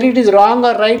 Whether it is wrong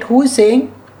or right, who is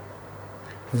saying?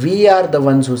 We are the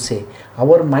ones who say.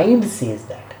 Our mind says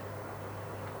that.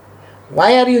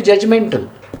 Why are you judgmental?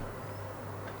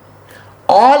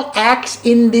 All acts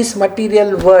in this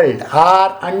material world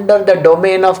are under the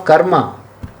domain of karma.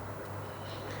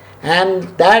 And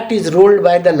that is ruled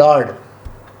by the Lord.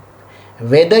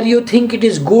 Whether you think it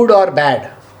is good or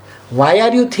bad. Why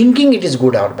are you thinking it is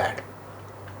good or bad?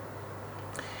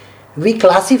 We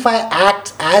classify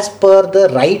acts as per the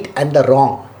right and the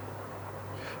wrong.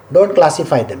 Don't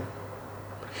classify them.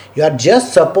 You are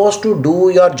just supposed to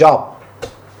do your job.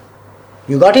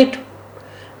 You got it?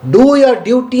 Do your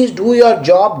duties, do your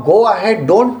job, go ahead.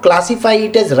 Don't classify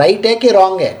it as right है कि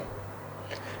wrong है.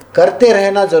 करते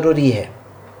रहना जरूरी है.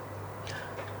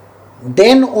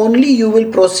 Then only you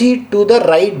will proceed to the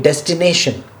right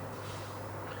destination.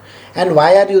 And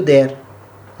why are you there?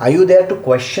 Are you there to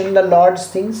question the Lord's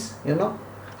things?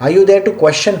 Are you there to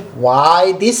question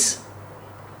why this?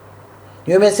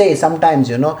 You may say sometimes,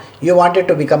 you wanted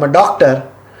to become a doctor,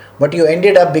 but you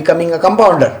ended up becoming a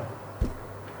compounder.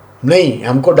 नहीं,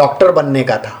 हमको doctor बनने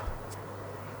का था.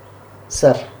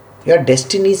 Sir, your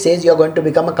destiny says you are going to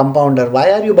become a compounder. Why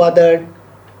are you bothered?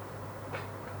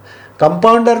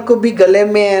 Compounder को भी गले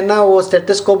में है ना वो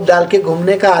स्टेथोस्कोप डाल के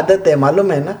घूमने का आदत है,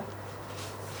 मालूम है ना.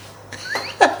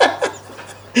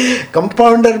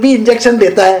 कंपाउंडर भी इंजेक्शन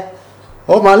देता है,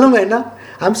 वो मालूम है ना.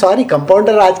 आई एम सॉरी,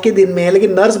 कंपाउंडर आज के दिन में है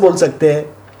लेकिन नर्स बोल सकते हैं.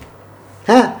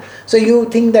 हाँ, so you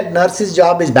think that nurses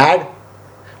job is bad?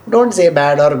 Don't say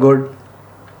bad और good.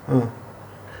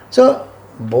 So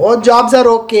both jobs are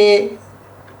okay.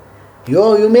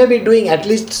 You may be doing,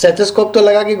 at least stethoscope तो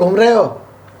लगा के घूम रहे हो.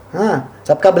 हाँ,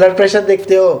 सबका ब्लड प्रेशर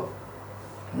देखते हो.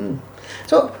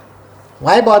 So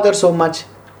why bother so much?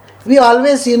 We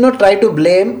always try to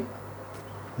blame.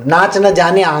 नाच न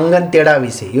जाने आंगन टेढ़ा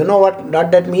विसे. You know what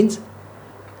that means?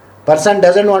 Person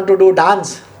doesn't want to do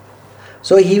dance,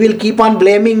 so he will keep on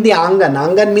blaming the angan.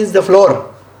 Angan means the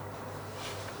floor.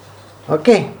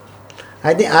 Okay,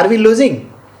 I think, are we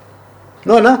losing?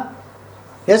 No, na?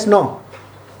 Yes, no.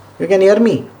 You can hear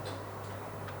me?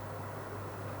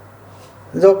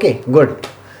 It's okay, good.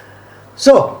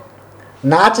 So,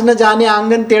 naach na jane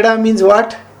angan teda means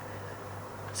what?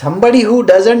 Somebody who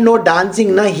doesn't know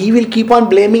dancing, he will keep on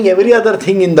blaming every other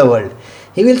thing in the world.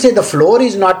 He will say the floor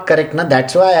is not correct,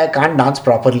 that's why I can't dance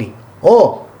properly.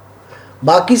 Oh,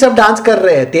 बाकी सब dance कर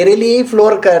रहे हैं, तेरे लिए ही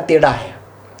floor का टेढ़ा है.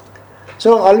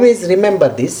 So always remember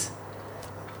this.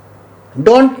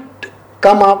 Don't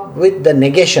come up with the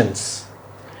negations.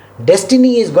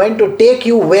 Destiny is going to take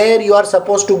you where you are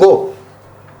supposed to go.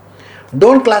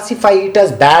 Don't classify it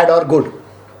as bad or good.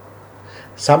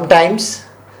 Sometimes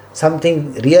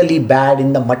something really bad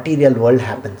in the material world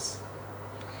happens.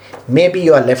 Maybe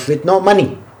you are left with no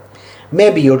money.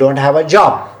 Maybe you don't have a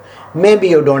job. Maybe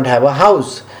you don't have a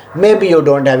house. Maybe you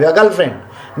don't have your girlfriend.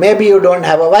 Maybe you don't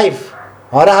have a wife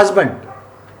or a husband.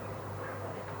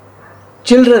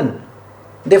 Children,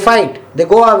 they fight, they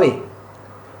go away.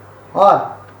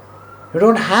 Or you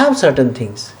don't have certain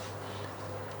things.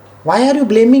 Why are you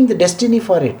blaming the destiny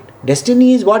for it?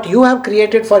 Destiny is what you have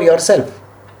created for yourself.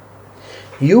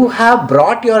 You have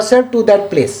brought yourself to that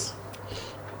place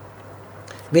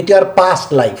with your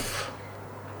past life.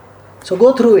 So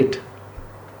go through it.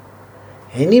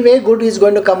 Anyway, good is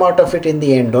going to come out of it in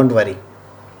the end, don't worry.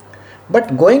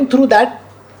 But going through that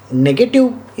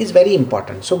negative is very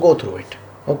important. So go through it.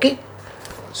 Okay?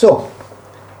 So,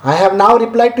 I have now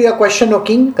replied to your question, O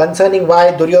King, concerning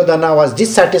why Duryodhana was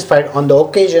dissatisfied on the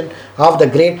occasion of the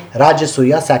great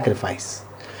Rajasuya sacrifice.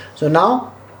 So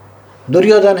now,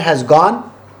 Duryodhana has gone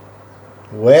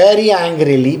very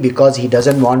angrily because he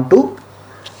doesn't want to,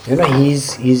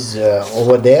 he's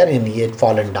over there and he had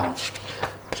fallen down.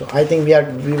 So I think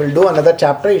we will do another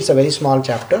chapter. It's a very small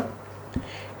chapter.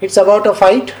 It's about a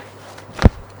fight.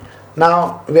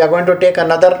 Now we are going to take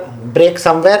another break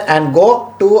somewhere and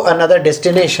go to another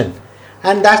destination.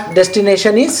 And that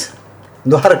destination is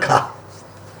Dwarka.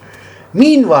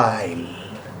 Meanwhile,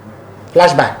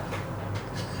 flashback.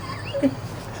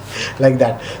 Like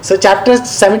that. So chapter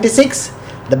 76,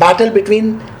 the battle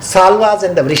between Salvas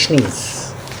and the Vrishnis.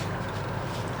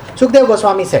 Sukdev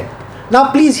Goswami said,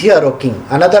 "Now please hear, O King,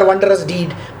 another wondrous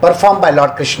deed performed by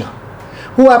Lord Krishna,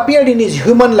 who appeared in his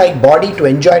human-like body to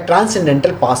enjoy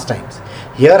transcendental pastimes.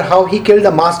 Hear how he killed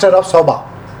the master of Soba."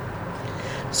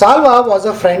 Salva was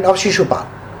a friend of Shishupal.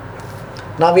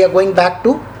 Now we are going back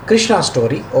to Krishna's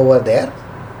story over there.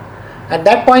 At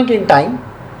that point in time,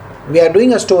 we are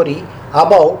doing a story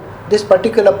about this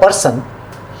particular person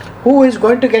who is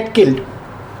going to get killed.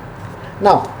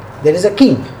 Now, there is a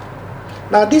king.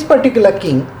 Now, this particular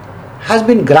king has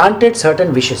been granted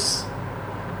certain wishes.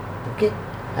 Okay?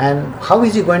 And how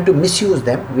is he going to misuse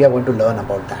them? We are going to learn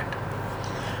about that.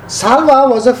 Salva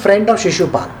was a friend of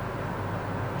Shishupal.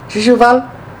 Shishupal,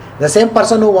 the same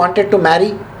person who wanted to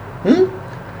marry.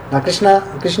 Now,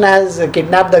 Krishna has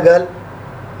kidnapped the girl.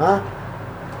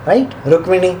 Right?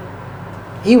 Rukmini.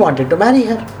 He wanted to marry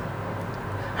her.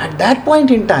 At that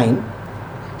point in time,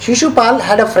 Shishupal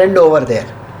had a friend over there.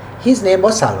 His name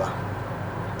was Salva.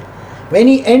 When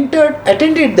he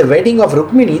attended the wedding of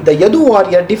Rukmini, the Yadu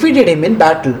warrior defeated him in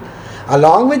battle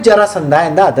along with Jarasandha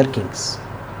and the other kings.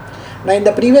 Now in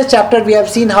the previous chapter we have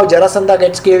seen how Jarasandha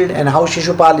gets killed and how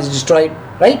Shishupal is destroyed,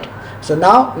 right? So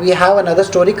now we have another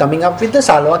story coming up with the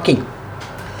Salva king.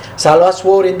 Salva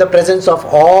swore in the presence of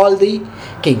all the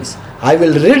kings, I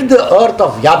will rid the earth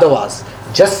of Yadavas,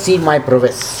 just see my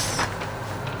prowess.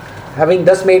 Having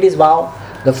thus made his vow,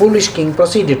 the foolish king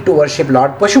proceeded to worship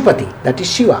Lord Pashupati, that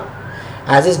is Shiva,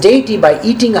 as his deity by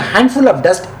eating a handful of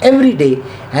dust every day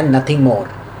and nothing more.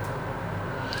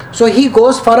 So he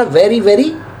goes for a very,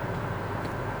 very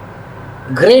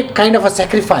great kind of a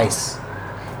sacrifice.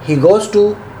 He goes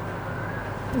to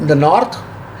the north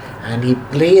and he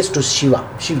prays to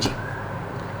Shivji.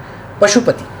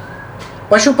 Pashupati.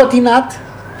 Pashupatinath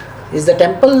is the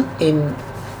temple in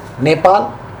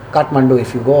Nepal, Kathmandu.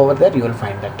 If you go over there, you will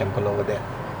find that temple over there.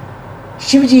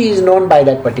 Shivji is known by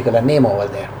that particular name over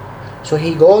there. So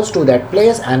he goes to that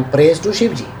place and prays to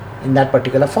Shivji in that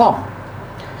particular form.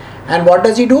 And what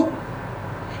does he do?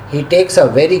 He takes a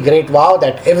very great vow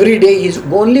that every day he is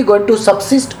only going to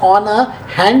subsist on a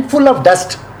handful of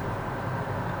dust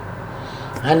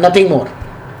and nothing more.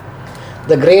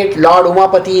 The great Lord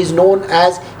Umapati is known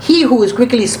as he who is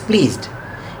quickly pleased.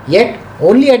 Yet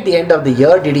only at the end of the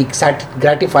year did he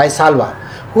gratify Salva,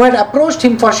 who had approached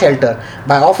him for shelter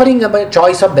by offering him a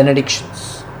choice of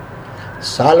benedictions.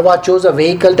 Salva chose a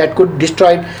vehicle that could be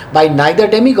destroyed by neither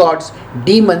demigods,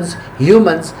 demons,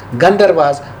 humans,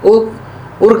 Gandharvas,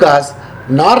 Urgas,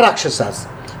 nor Rakshasas,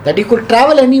 that he could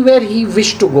travel anywhere he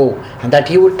wished to go and that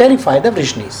he would terrify the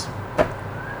Vrishnis.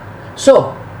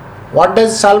 So, what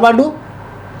does Salva do?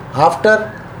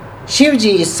 After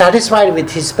Shivji is satisfied with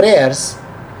his prayers,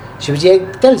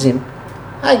 Shivji tells him,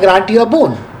 I grant you a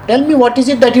boon. Tell me what is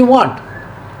it that you want.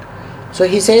 So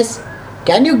he says,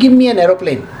 can you give me an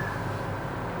aeroplane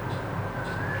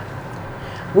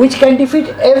which can defeat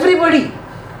everybody,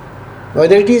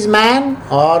 whether it is man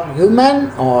or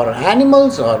human or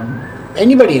animals or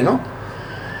anybody,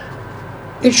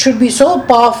 It should be so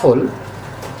powerful.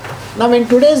 Now in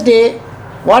today's day,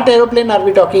 what aeroplane are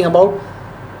we talking about?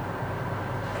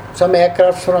 Some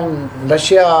aircraft from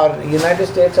Russia or United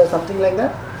States or something like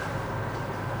that.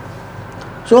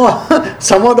 So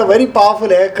some of the very powerful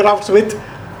aircrafts with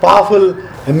powerful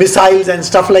missiles and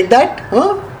stuff like that.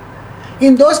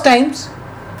 In those times,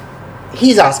 he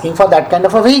is asking for that kind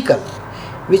of a vehicle,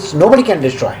 which nobody can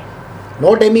destroy.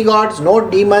 No demigods, no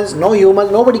demons, no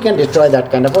humans, nobody can destroy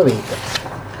that kind of a vehicle.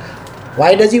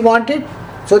 Why does he want it?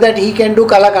 So that he can do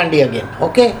Kalakandi again,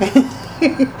 okay?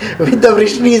 With the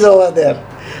Vrishnis over there.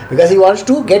 Because he wants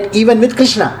to get even with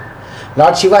Krishna.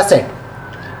 Lord Shiva said,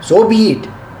 so be it.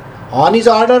 On his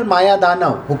order, Maya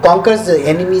Danav, who conquers the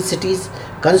enemy cities,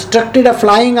 constructed a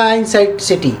flying iron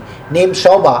city named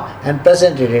Shobha and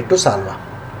presented it to Salva.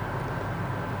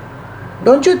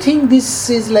 Don't you think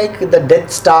this is like the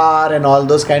Death Star and all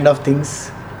those kind of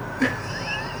things?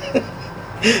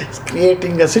 It's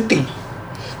creating a city.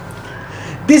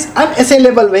 This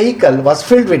unassailable vehicle was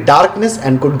filled with darkness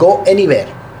and could go anywhere.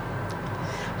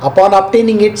 Upon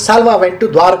obtaining it, Salva went to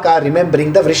Dwarka,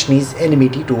 remembering the Vrishnis'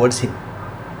 enmity towards him.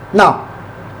 Now,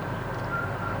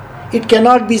 it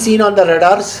cannot be seen on the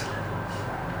radars.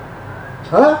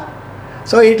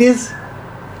 So it is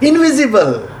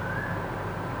invisible.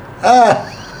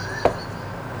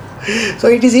 So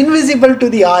it is invisible to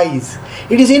the eyes.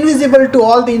 It is invisible to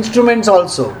all the instruments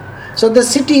also. So the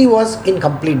city was in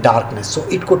complete darkness. So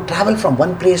it could travel from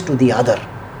one place to the other.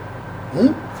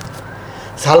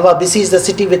 Salva besieged the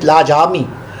city with large army.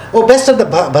 O best of the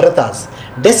Bharatas,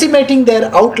 decimating their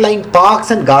outlying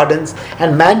parks and gardens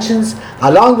and mansions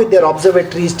along with their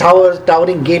observatories, towers,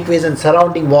 towering gateways and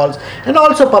surrounding walls, and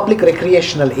also public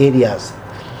recreational areas.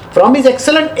 From his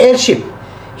excellent airship,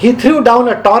 he threw down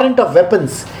a torrent of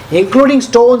weapons, including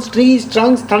stones, trees,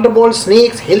 trunks, thunderbolts,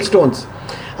 snakes, hailstones.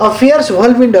 A fierce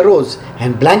whirlwind arose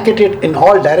and blanketed in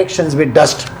all directions with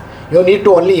dust. You need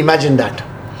to only imagine that.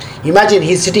 Imagine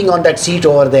he's sitting on that seat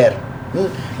over there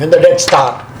in the Death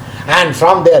Star, and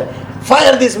from there,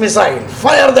 fire this missile,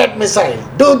 fire that missile,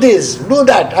 do this, do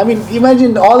that. I mean,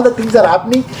 imagine all the things are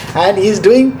happening and he's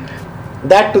doing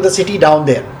that to the city down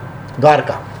there,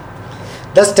 Dwarka.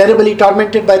 Thus terribly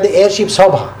tormented by the airship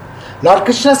Shobha, Lord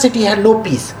Krishna's city had no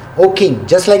peace, O king,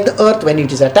 just like the earth when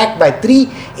it is attacked by 3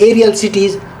 aerial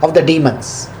cities of the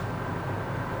demons.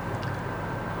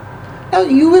 Now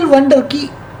you will wonder,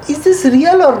 is this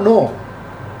real or no?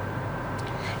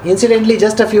 Incidentally,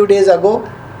 just a few days ago,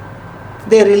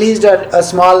 they released a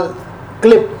small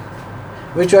clip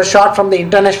which was shot from the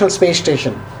International Space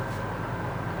Station.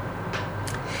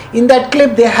 In that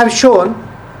clip, they have shown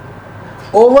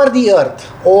over the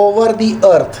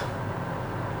earth.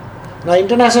 Now,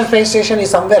 International Space Station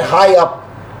is somewhere high up.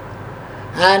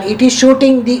 and it is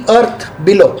shooting the earth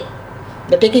below.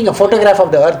 They're taking a photograph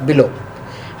of the earth below.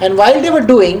 And while they were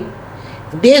doing,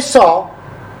 they saw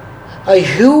a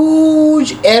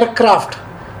huge aircraft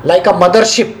like a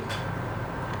mothership,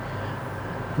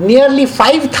 nearly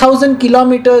 5,000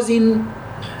 kilometers in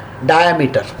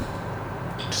diameter.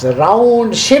 It's a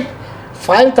round ship,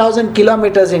 5,000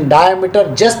 kilometers in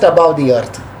diameter, just above the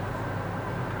earth.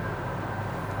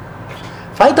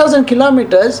 5,000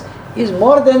 kilometers is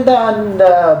more than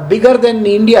bigger than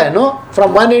India,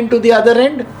 from one end to the other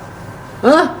end.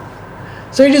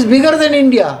 So it is bigger than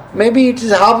India. Maybe it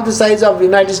is half the size of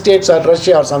United States or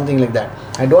Russia or something like that.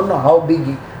 I don't know how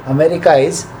big America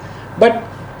is, but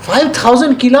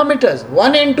 5,000 kilometers,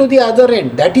 one end to the other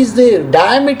end, that is the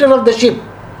diameter of the ship,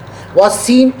 was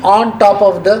seen on top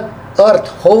of the earth,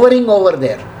 hovering over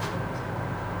there.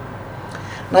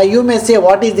 Now you may say,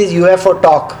 what is this UFO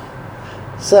talk?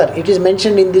 Sir, it is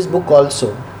mentioned in this book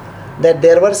also that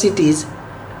there were cities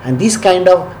and these kind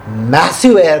of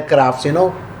massive aircrafts,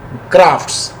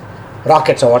 crafts,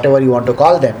 rockets or whatever you want to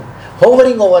call them,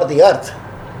 hovering over the earth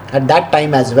at that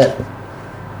time as well.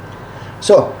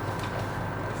 So,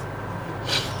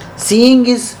 seeing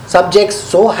his subjects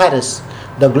so harassed,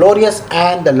 the glorious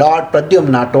and the Lord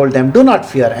Pradyumna told them, do not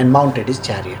fear, and mounted his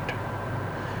chariot.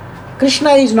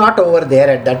 Krishna is not over there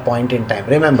at that point in time.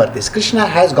 Remember this. Krishna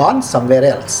has gone somewhere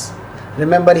else.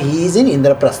 Remember, he is in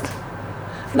Indraprastha.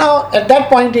 Now, at that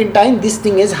point in time, this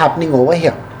thing is happening over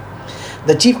here.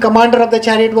 The chief commander of the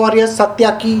chariot warriors,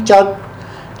 Satyaki,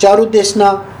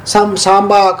 Charudeshna,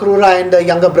 Samba, Akrura and the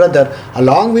younger brother,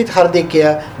 along with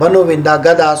Hardikya, Bhanuvinda,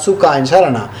 Gada, Sukha and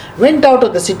Sharana, went out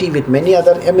of the city with many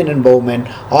other eminent bowmen,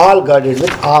 all girded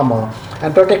with armor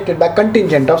and protected by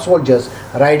contingent of soldiers,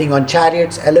 riding on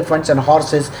chariots, elephants and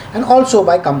horses, and also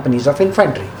by companies of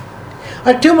infantry.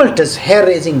 A tumultuous,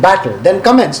 hair-raising battle then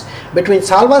commenced between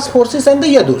Salva's forces and the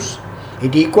Yadus.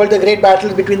 It equaled the great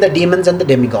battles between the demons and the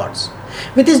demigods.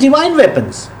 With his divine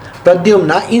weapons,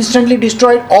 Pradyumna instantly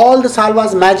destroyed all the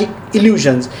Salva's magic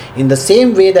illusions in the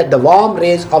same way that the warm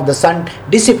rays of the sun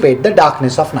dissipate the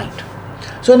darkness of night.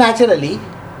 So naturally,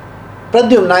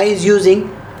 Pradyumna is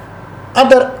using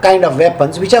other kind of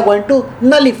weapons which are going to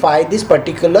nullify this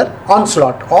particular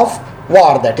onslaught of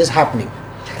war that is happening.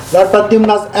 Lord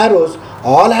Pradyumna's arrows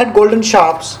all had golden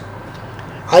sharps,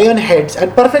 iron heads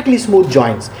and perfectly smooth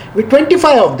joints. With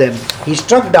 25 of them, he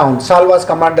struck down Salva's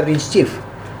commander-in-chief.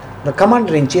 The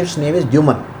commander-in-chief's name is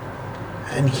Dyuman,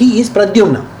 and he is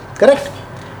Pradyumna, correct?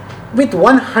 With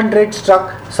 100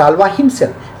 struck Salva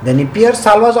himself. Then he pierced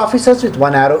Salva's officers with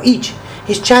 1 arrow each,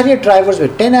 his chariot drivers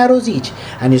with 10 arrows each,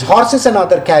 and his horses and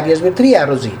other carriers with 3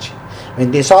 arrows each.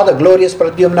 When they saw the glorious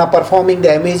Pradyumna performing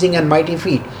the amazing and mighty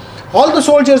feat, all the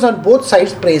soldiers on both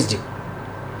sides praised him.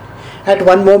 At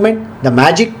one moment, the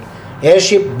magic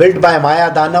airship built by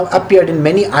Maya Danav appeared in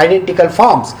many identical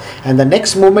forms, and the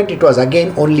next moment it was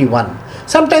again only one.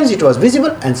 Sometimes it was visible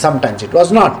and sometimes it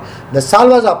was not. The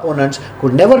Salva's opponents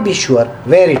could never be sure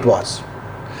where it was.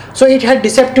 So it had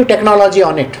deceptive technology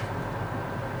on it.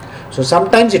 So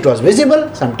sometimes it was visible,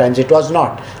 sometimes it was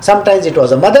not. Sometimes it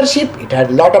was a mother ship, it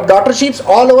had a lot of daughter ships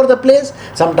all over the place.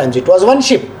 Sometimes it was one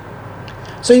ship.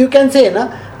 So you can say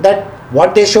that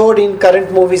what they showed in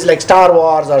current movies like Star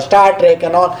Wars or Star Trek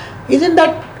and all, isn't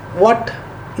that what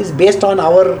is based on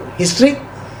our history?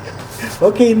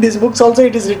 Okay, in these books also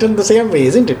it is written the same way,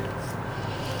 isn't it?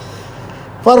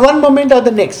 For one moment or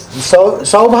the next,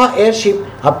 Saubha airship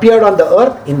appeared on the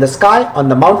earth, in the sky, on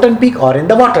the mountain peak or in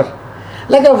the water.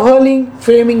 Like a whirling,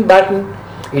 flaming baton,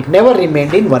 it never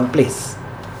remained in one place.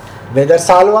 Wherever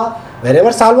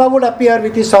Salva would appear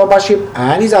with his Saubha ship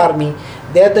and his army,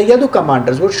 there the Yadu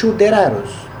commanders would shoot their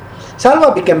arrows.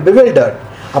 Salva became bewildered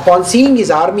upon seeing his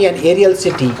army and aerial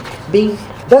city being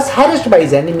thus harassed by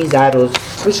his enemies' arrows,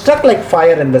 which struck like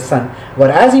fire in the sun, were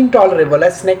as intolerable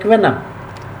as snake venom.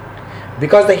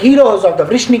 Because the heroes of the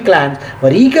Vrishni clans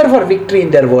were eager for victory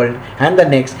in their world and the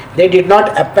next, they did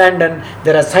not abandon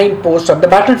their assigned posts on the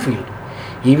battlefield,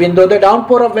 even though the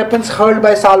downpour of weapons hurled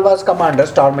by Salva's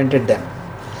commanders tormented them.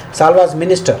 Salva's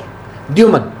minister,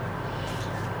 Dyuman,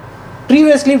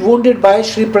 previously wounded by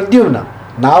Sri Pradyumna,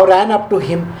 now ran up to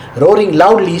him, roaring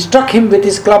loudly, struck him with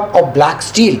his club of black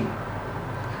steel.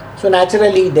 So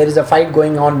naturally there is a fight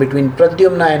going on between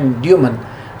Pradyumna and Dyuman.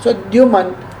 So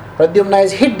Pradyumna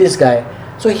has hit this guy,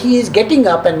 so he is getting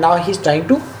up and now he is trying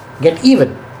to get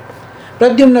even.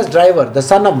 Pradyumna's driver, the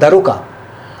son of Daruka,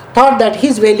 thought that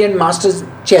his valiant master's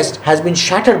chest has been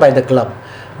shattered by the club.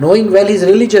 Knowing well his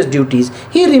religious duties,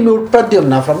 he removed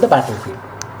Pradyumna from the battlefield.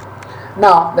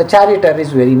 Now the charioteer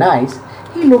is very nice.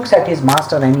 He looks at his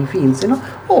master and he feels,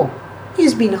 oh,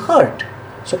 he's been hurt.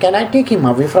 So can I take him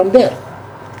away from there?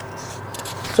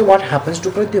 So what happens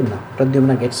to Pradyumna?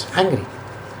 Pradyumna gets angry.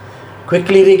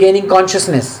 Quickly regaining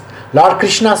consciousness, Lord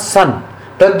Krishna's son,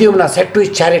 Pradyumna, said to his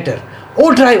charioteer,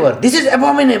 "O driver, this is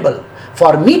abominable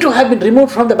for me to have been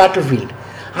removed from the battlefield.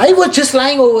 I was just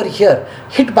lying over here,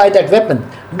 hit by that weapon.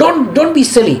 Don't be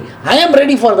silly. I am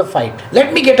ready for the fight.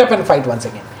 Let me get up and fight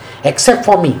once again. Except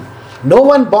for me, no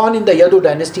one born in the Yadu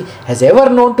dynasty has ever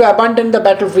known to abandon the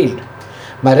battlefield.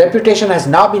 My reputation has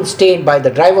now been stained by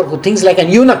the driver who thinks like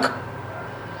an eunuch."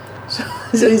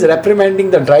 So he's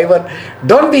reprimanding the driver.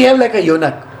 Don't behave like a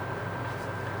eunuch.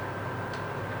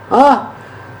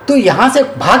 तू यहाँ से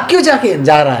भाग क्यों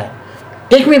जा रहा है?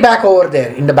 Take me back over there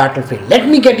in the battlefield. Let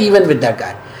me get even with that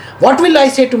guy. What will I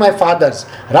say to my fathers,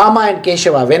 Rama and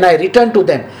Keshava, when I return to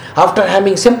them after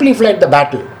having simply fled the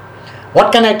battle?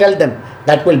 What can I tell them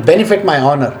that will benefit my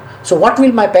honor? So what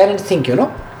will my parents think,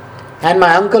 And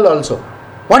my uncle also.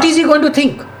 What is he going to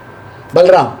think?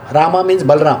 Balram. Rama means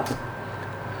Balram.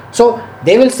 So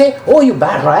they will say, "Oh, you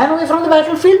ran away from the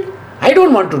battlefield? I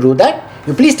don't want to do that.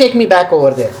 You please take me back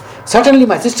over there." Certainly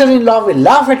my sister-in-law will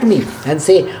laugh at me and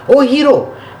say, "Oh hero,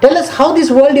 tell us how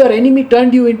this world your enemy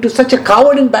turned you into such a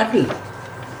coward in battle."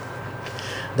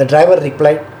 The driver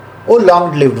replied, "Oh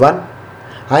long-lived one,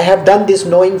 I have done this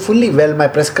knowing fully well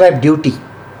my prescribed duty.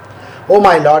 Oh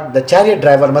my lord, the chariot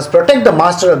driver must protect the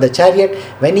master of the chariot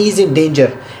when he is in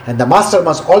danger, and the master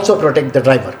must also protect the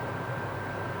driver."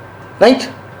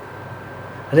 Right?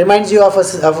 Reminds you of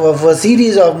a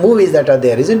series of movies that are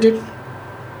there, isn't it?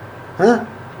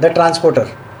 The Transporter.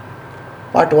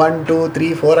 Part 1, 2,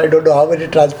 3, 4, I don't know how many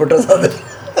transporters are there.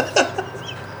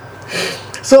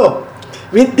 So,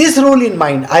 with this rule in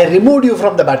mind, I removed you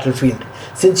from the battlefield,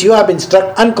 since you have been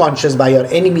struck unconscious by your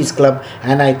enemy's club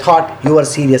and I thought you were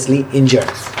seriously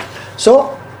injured. So,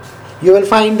 you will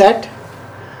find that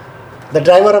the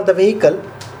driver of the vehicle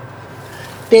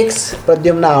takes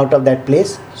Pradyumna out of that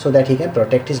place so that he can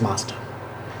protect his master.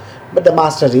 But the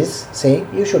master is saying,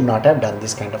 "You should not have done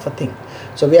this kind of a thing."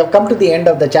 So we have come to the end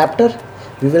of the chapter.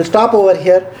 We will stop over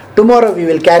here. Tomorrow we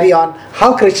will carry on how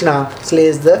Krishna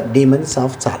slays the demons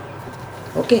of Chal.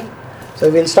 Okay. So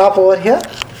we will stop over here.